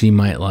 what she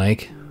might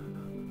like.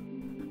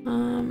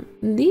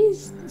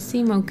 These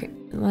seem okay.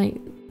 Like,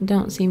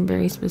 don't seem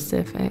very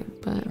specific,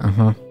 but...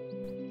 Uh-huh.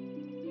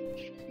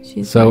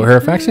 She's So like, her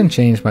affection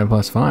changed by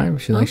 +5.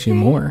 She likes you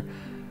more.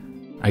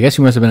 I guess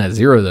you must have been at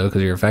 0, though,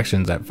 because your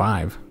affection's at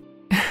 5.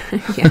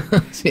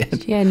 Yeah.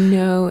 She had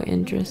no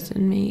interest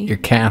in me. Your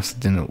calves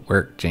didn't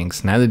work,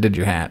 Jinx. Neither did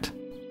your hat.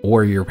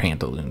 Or your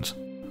pantaloons.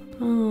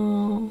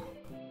 Oh.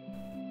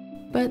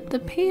 But the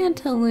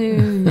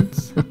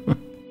pantaloons.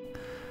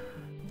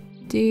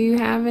 Do you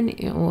have any...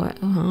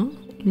 What?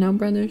 No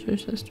brothers or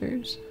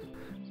sisters?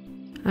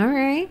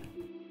 Alright.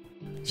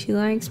 She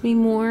likes me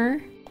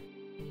more.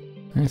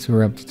 Alright, so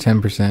we're up to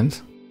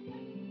 10%.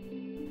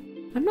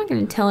 I'm not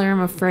going to tell her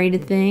I'm afraid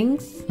of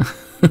things.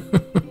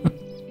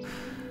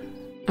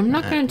 I'm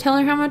not going to tell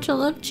her how much I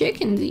love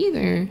chickens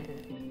either.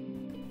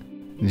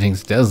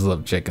 Jinx does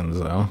love chickens,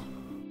 though.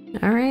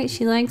 Alright,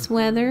 she likes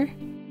weather.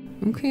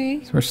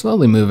 Okay. So we're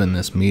slowly moving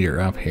this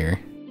meter up here.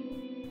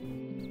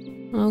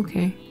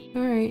 Okay.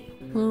 Alright.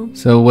 Well.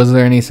 So was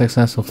there any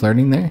successful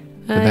flirting there?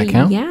 Did that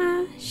count?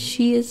 Yeah.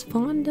 She is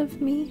fond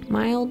of me,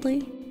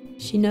 mildly.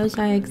 She knows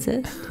I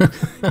exist.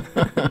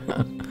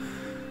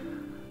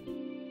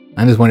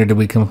 I just wondered, did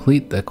we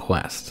complete the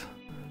quest?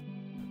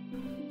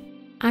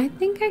 I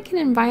think I can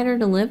invite her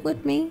to live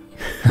with me.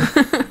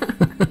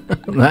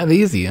 Not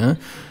easy, huh?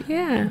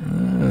 Yeah.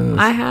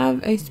 I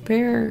have a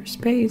spare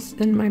space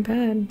in my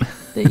bed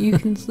that you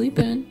can sleep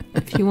in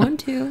if you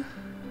want to.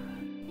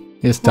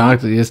 You just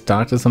talk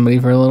to somebody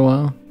for a little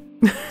while?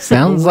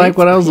 Sounds like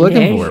what I was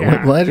looking for.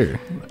 What pleasure.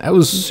 That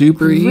was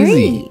super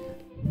easy.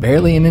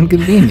 Barely an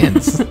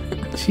inconvenience.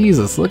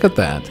 Jesus, look at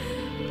that.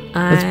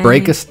 Let's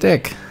break a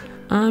stick.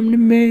 I'm the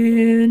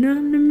man.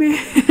 I'm the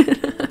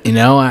man. You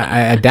know,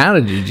 I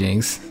doubted you,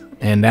 Jinx.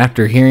 And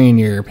after hearing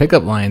your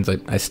pickup lines,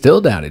 I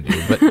still doubted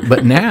you.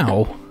 But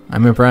now,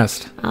 I'm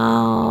impressed.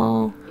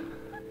 Oh,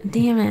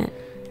 damn it.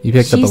 You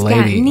picked up a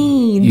lady. She's got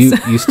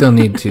needs. You still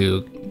need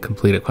to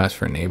complete a quest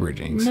for a neighbor,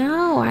 Jinx.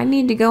 No, I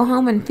need to go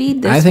home and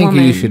feed this I think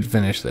woman. you should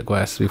finish the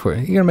quest before.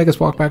 You gonna make us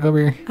walk back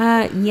over here?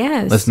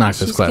 Yes. Let's knock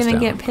this quest She's down.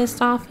 gonna get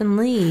pissed off and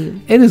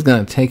leave. It is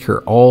gonna take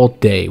her all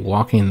day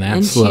walking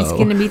that slow. And she's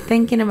gonna be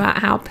thinking about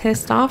how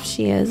pissed off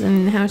she is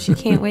and how she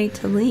can't wait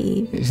to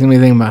leave. She's gonna be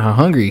thinking about how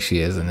hungry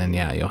she is, and then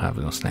you'll have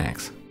no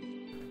snacks.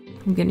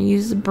 I'm gonna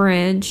use the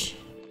bridge.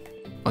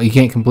 Oh, you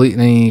can't complete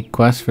any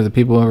quests for the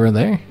people over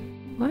there?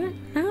 What?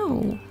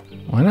 No.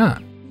 Why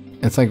not?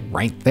 It's like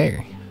right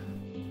there.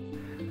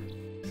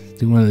 Let's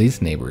do one of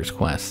these neighbors'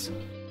 quests.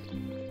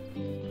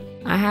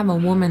 I have a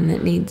woman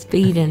that needs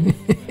feeding.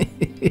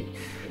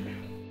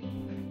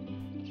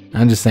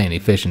 I'm just saying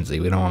efficiency.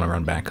 We don't want to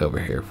run back over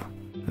here.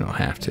 We don't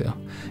have to.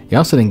 You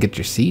also didn't get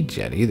your seeds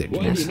yet either,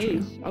 Jinx.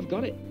 I've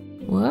got it.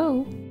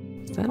 Whoa.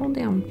 Settle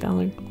down,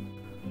 feller.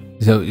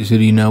 So do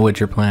you know what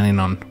you're planning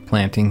on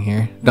planting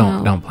here?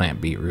 No. Don't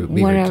plant beetroot.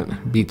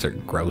 Beets are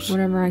gross.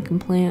 Whatever I can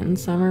plant in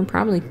summer.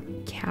 Probably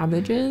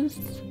cabbages.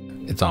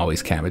 It's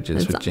always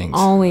cabbages with Jinx.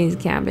 Always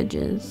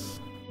cabbages.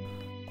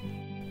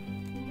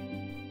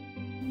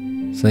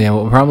 So yeah,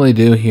 what we'll probably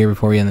do here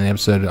before we end the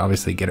episode,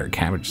 obviously get our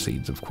cabbage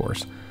seeds, of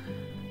course.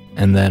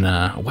 And then,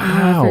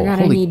 wow,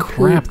 holy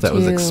crap, that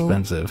was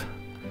expensive.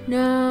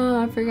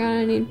 No, I forgot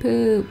I need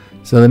poop.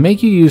 So they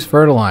make you use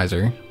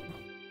fertilizer,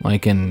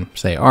 like in,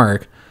 say,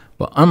 Ark.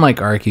 But unlike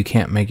Ark, you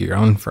can't make your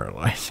own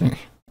fertilizer.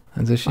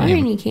 That's a shame. I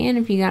mean, you can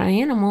if you got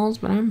animals,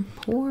 but I'm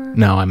poor.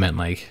 No, I meant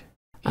like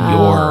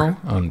your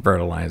own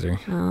fertilizer.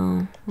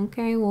 Oh,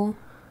 okay, well.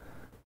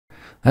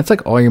 That's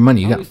like all your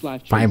money. You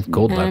got 5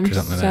 gold left or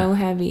something like that. I'm so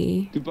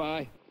heavy.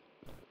 Goodbye.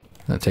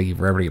 That'll take you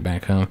forever to get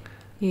back home.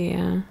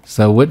 Yeah.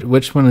 So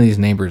which one of these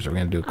neighbors are we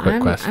going to do a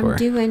quick quest for?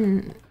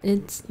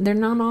 They're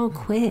not all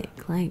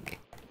quick. Like.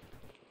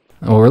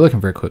 Oh, we're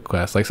looking for a quick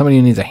quest. Like somebody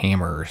who needs a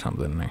hammer or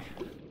something there.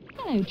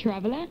 Hello,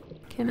 traveler.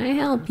 Can I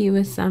help you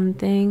with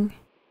something?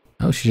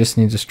 Oh, she just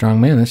needs a strong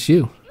man. That's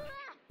you.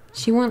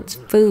 She wants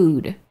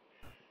food.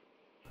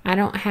 I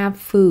don't have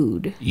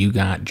food. You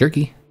got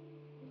jerky.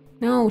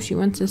 No, she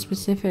wants a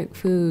specific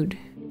food.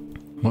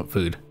 What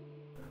food?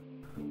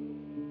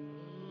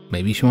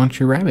 Maybe she wants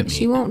your rabbit meat.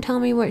 She won't tell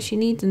me what she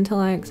needs until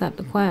I accept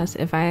the quest.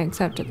 If I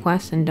accept a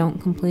quest and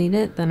don't complete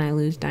it, then I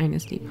lose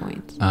dynasty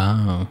points.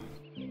 Oh.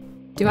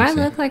 Do I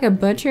look like a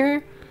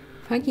butcher?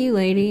 Fuck you,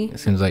 lady. It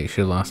seems like you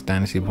should have lost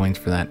dynasty points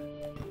for that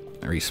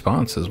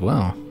response as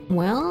well.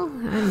 Well,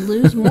 I'd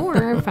lose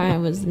more if I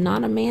was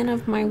not a man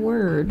of my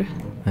word.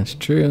 That's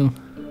true.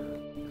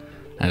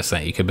 I just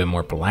thought you could have been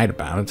more polite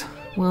about it.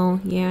 Well,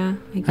 yeah.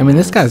 I mean,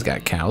 this guy's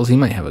got cows. He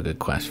might have a good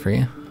quest for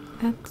you.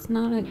 That's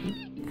not a...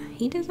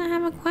 He doesn't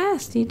have a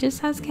quest. He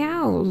just has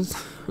cows.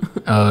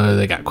 Oh,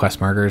 they got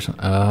quest markers?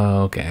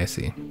 Oh, okay, I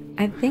see.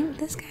 I think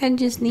this guy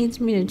just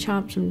needs me to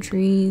chop some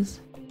trees.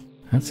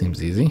 That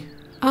seems easy.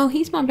 Oh,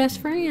 he's my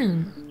best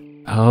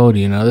friend. Oh, do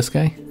you know this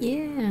guy?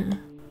 Yeah.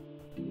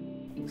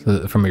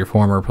 So from your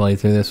former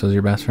playthrough, this was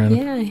your best friend?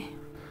 Yeah.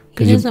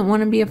 He doesn't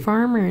want to be a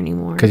farmer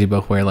anymore. Because you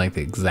both wear like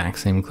the exact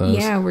same clothes?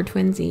 Yeah, we're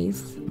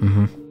twinsies.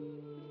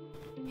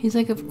 Mm-hmm. He's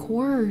like, of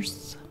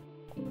course.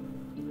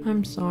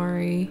 I'm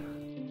sorry.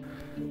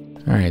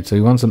 Alright, so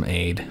he wants some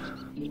aid.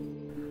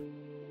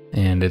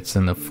 And it's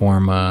in the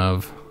form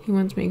of... He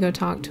wants me to go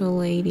talk to a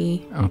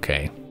lady.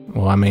 Okay.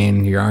 Well, I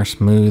mean, you are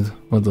smooth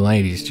with the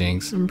ladies,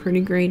 Jynx. I'm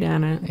pretty great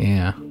at it.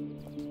 Yeah.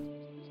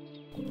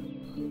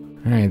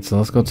 Alright, so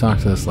let's go talk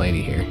to this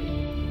lady here.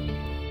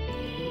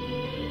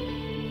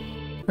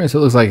 Alright, so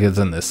it looks like it's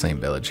in this same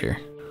village here.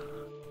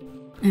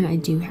 And I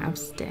do have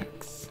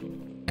sticks.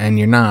 And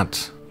you're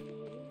not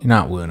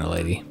wooing a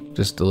lady,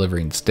 just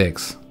delivering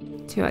sticks.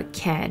 To a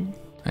kid.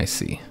 I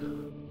see.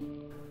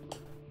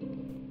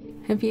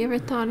 Have you ever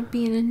thought of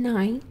being a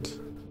knight?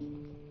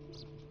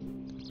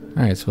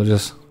 Alright, so we'll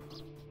just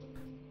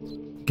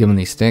give him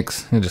these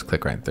sticks and just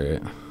click right through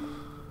it.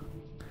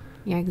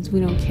 Yeah, because we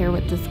don't care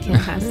what this kid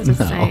has to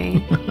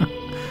say.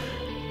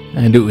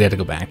 And we have to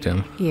go back to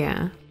him.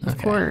 Yeah, of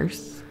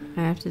course.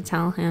 I have to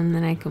tell him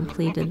that I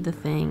completed the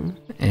thing.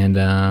 And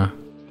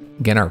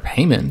get our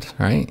payment,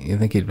 right? You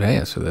think he'd pay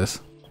us for this?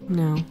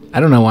 No. I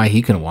don't know why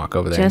he couldn't walk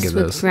over there Just and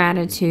give with those.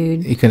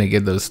 gratitude. He couldn't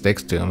give those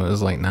sticks to him. It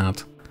was like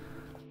not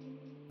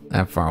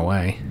that far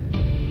away.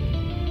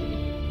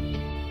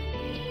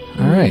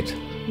 All right.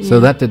 So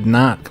that did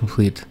not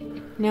complete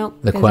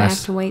Nope. the because I have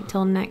quest. to wait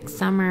till next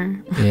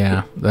summer.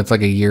 Yeah, that's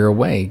like a year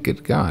away.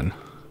 Good God.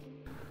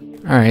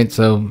 All right.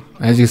 So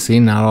as you see,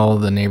 not all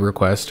of the neighbor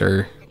quests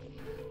are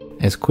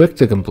as quick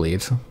to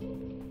complete.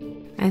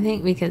 I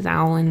think because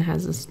Alwyn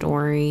has a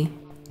story.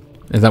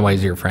 Is that why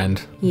he's your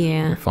friend?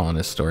 Yeah. You're following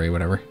his story,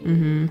 whatever.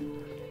 Mm-hmm.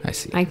 I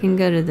see. I can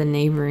go to the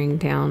neighboring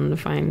town to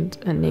find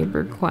a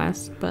neighbor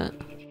quest, but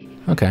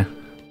Okay.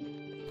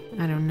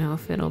 I don't know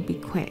if it'll be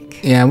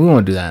quick. Yeah, we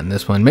won't do that in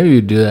this one. Maybe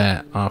we do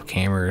that off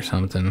camera or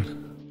something.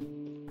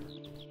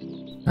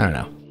 I don't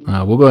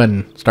know. We'll go ahead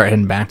and start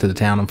heading back to the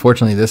town.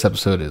 Unfortunately, this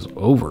episode is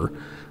over.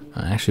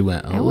 I actually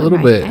went a little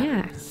bit.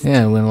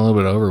 Yeah, went a little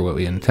bit over what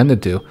we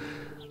intended to.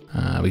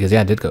 Because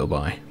yeah, it did go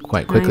by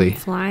quite quickly. Time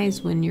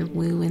flies when you're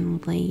wooing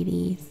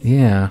ladies.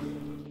 Yeah,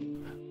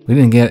 we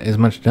didn't get as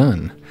much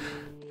done.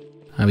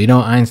 You know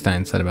what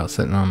Einstein said about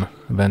sitting on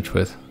a bench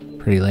with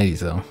pretty ladies,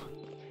 though.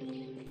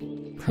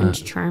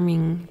 Prince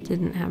Charming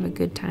didn't have a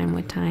good time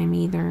with time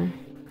either.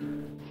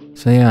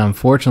 So yeah,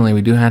 unfortunately,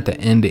 we do have to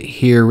end it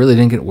here. Really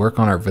didn't get to work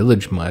on our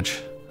village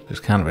much. It's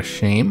kind of a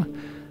shame.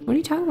 What are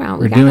you talking about?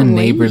 We're doing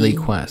neighborly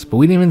quests, but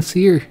we didn't even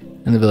see her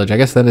in the village. I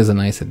guess that is a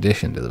nice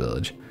addition to the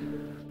village.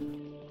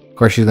 Of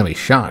course, she's gonna be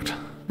shocked,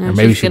 or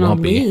maybe she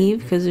won't be,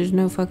 because there's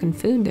no fucking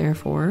food there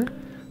for her.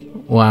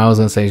 Well, I was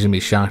gonna say she's gonna be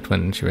shocked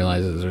when she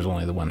realizes there's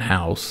only the one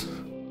house,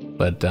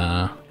 but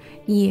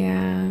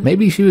yeah,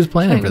 maybe she was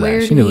planning for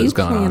that. She knew what was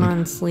going on. Where do you plan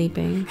on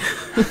sleeping?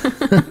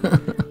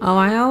 Oh,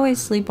 I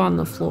always sleep on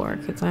the floor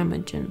because I'm a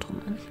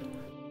gentleman,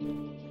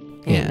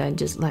 and I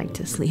just like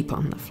to sleep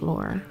on the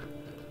floor.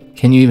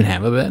 Can you even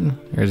have a bed,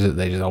 or is it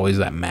they just always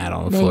that mat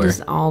on the floor? They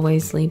just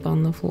always sleep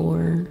on the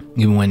floor,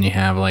 even when you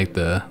have like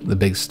the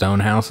big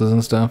stone houses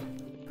and stuff.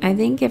 I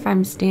think if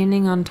I'm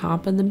standing on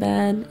top of the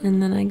bed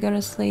and then I go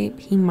to sleep,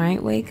 he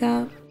might wake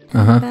up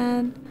in the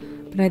bed.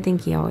 But I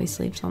think he always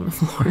sleeps on the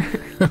floor.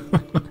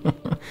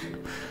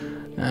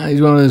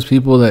 He's one of those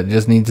people that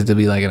just needs to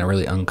be like in a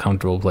really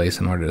uncomfortable place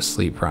in order to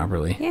sleep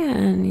properly. Yeah,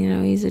 and you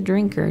know, he's a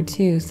drinker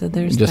too, so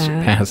there's just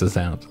that. Passes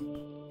out.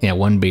 Yeah,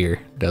 one beer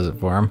does it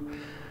for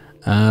him.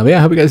 But yeah,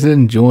 I hope you guys did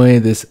enjoy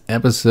this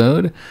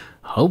episode.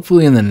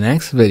 Hopefully in the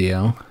next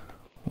video,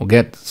 we'll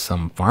get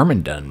some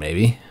farming done,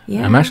 maybe.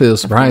 Yeah, I'm actually a little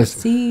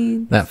surprised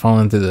that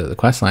falling through the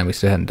quest line, we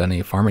still hadn't done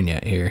any farming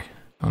yet here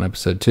on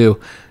episode 2.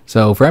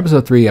 So for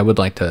episode 3, I would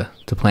like to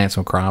plant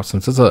some crops,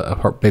 since it's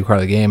a big part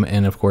of the game,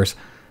 and of course,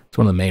 it's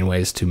one of the main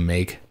ways to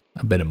make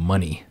a bit of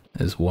money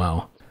as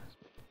well.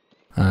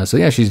 So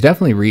yeah, she's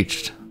definitely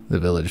reached the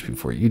village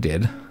before you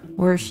did.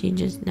 Or she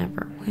just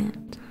never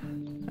went.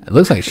 It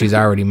looks like she's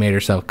already made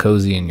herself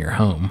cozy in your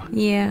home.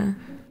 Yeah,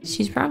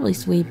 she's probably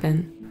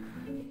sweeping.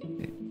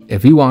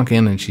 If you walk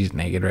in and she's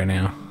naked right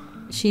now.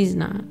 She's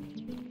not.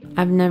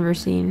 I've never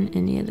seen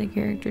any of the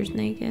characters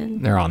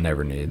naked. They're all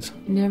never nudes.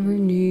 Never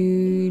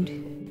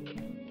nude.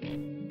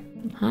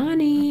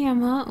 Honey,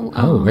 I'm hot.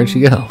 Oh, where'd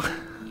she go?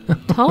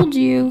 Told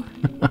you.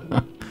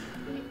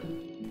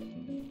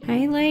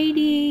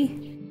 lady.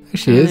 There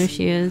she is. There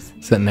she is.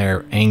 Sitting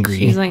there angry.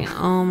 She's like,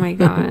 oh my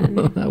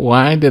god.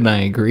 Why did I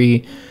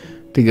agree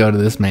to go to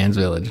this man's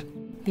village?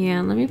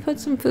 Yeah, let me put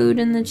some food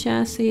in the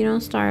chest so you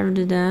don't starve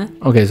to death.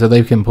 Okay, so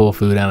they can pull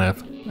food out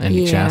of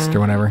any chest or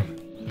whatever.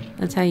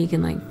 That's how you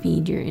can like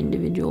feed your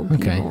individual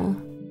people.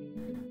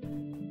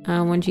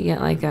 Once you get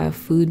like a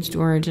food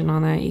storage and all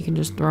that, you can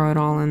just throw it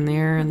all in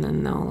there and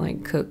then they'll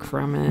like cook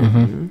from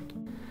it.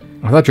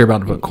 I thought you were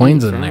about to put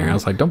coins in there. I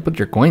was like, don't put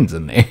your coins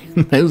in there.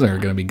 Those are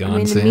going to be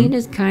gone soon. The meat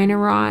is kind of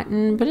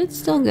rotten, but it's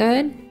still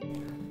good.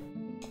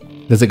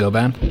 Does it go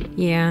bad?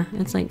 Yeah,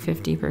 it's like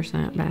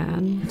 50%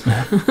 bad.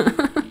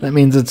 That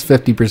means it's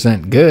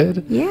 50%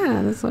 good.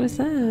 Yeah, that's what I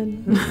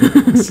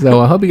said. So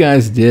I hope you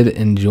guys did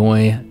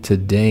enjoy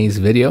today's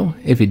video.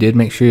 If you did,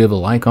 make sure you have a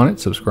like on it,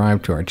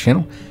 subscribe to our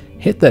channel,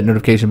 hit that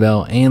notification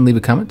bell, and leave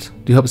a comment.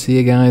 Do hope to see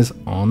you guys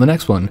on the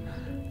next one.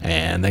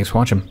 And thanks for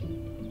watching.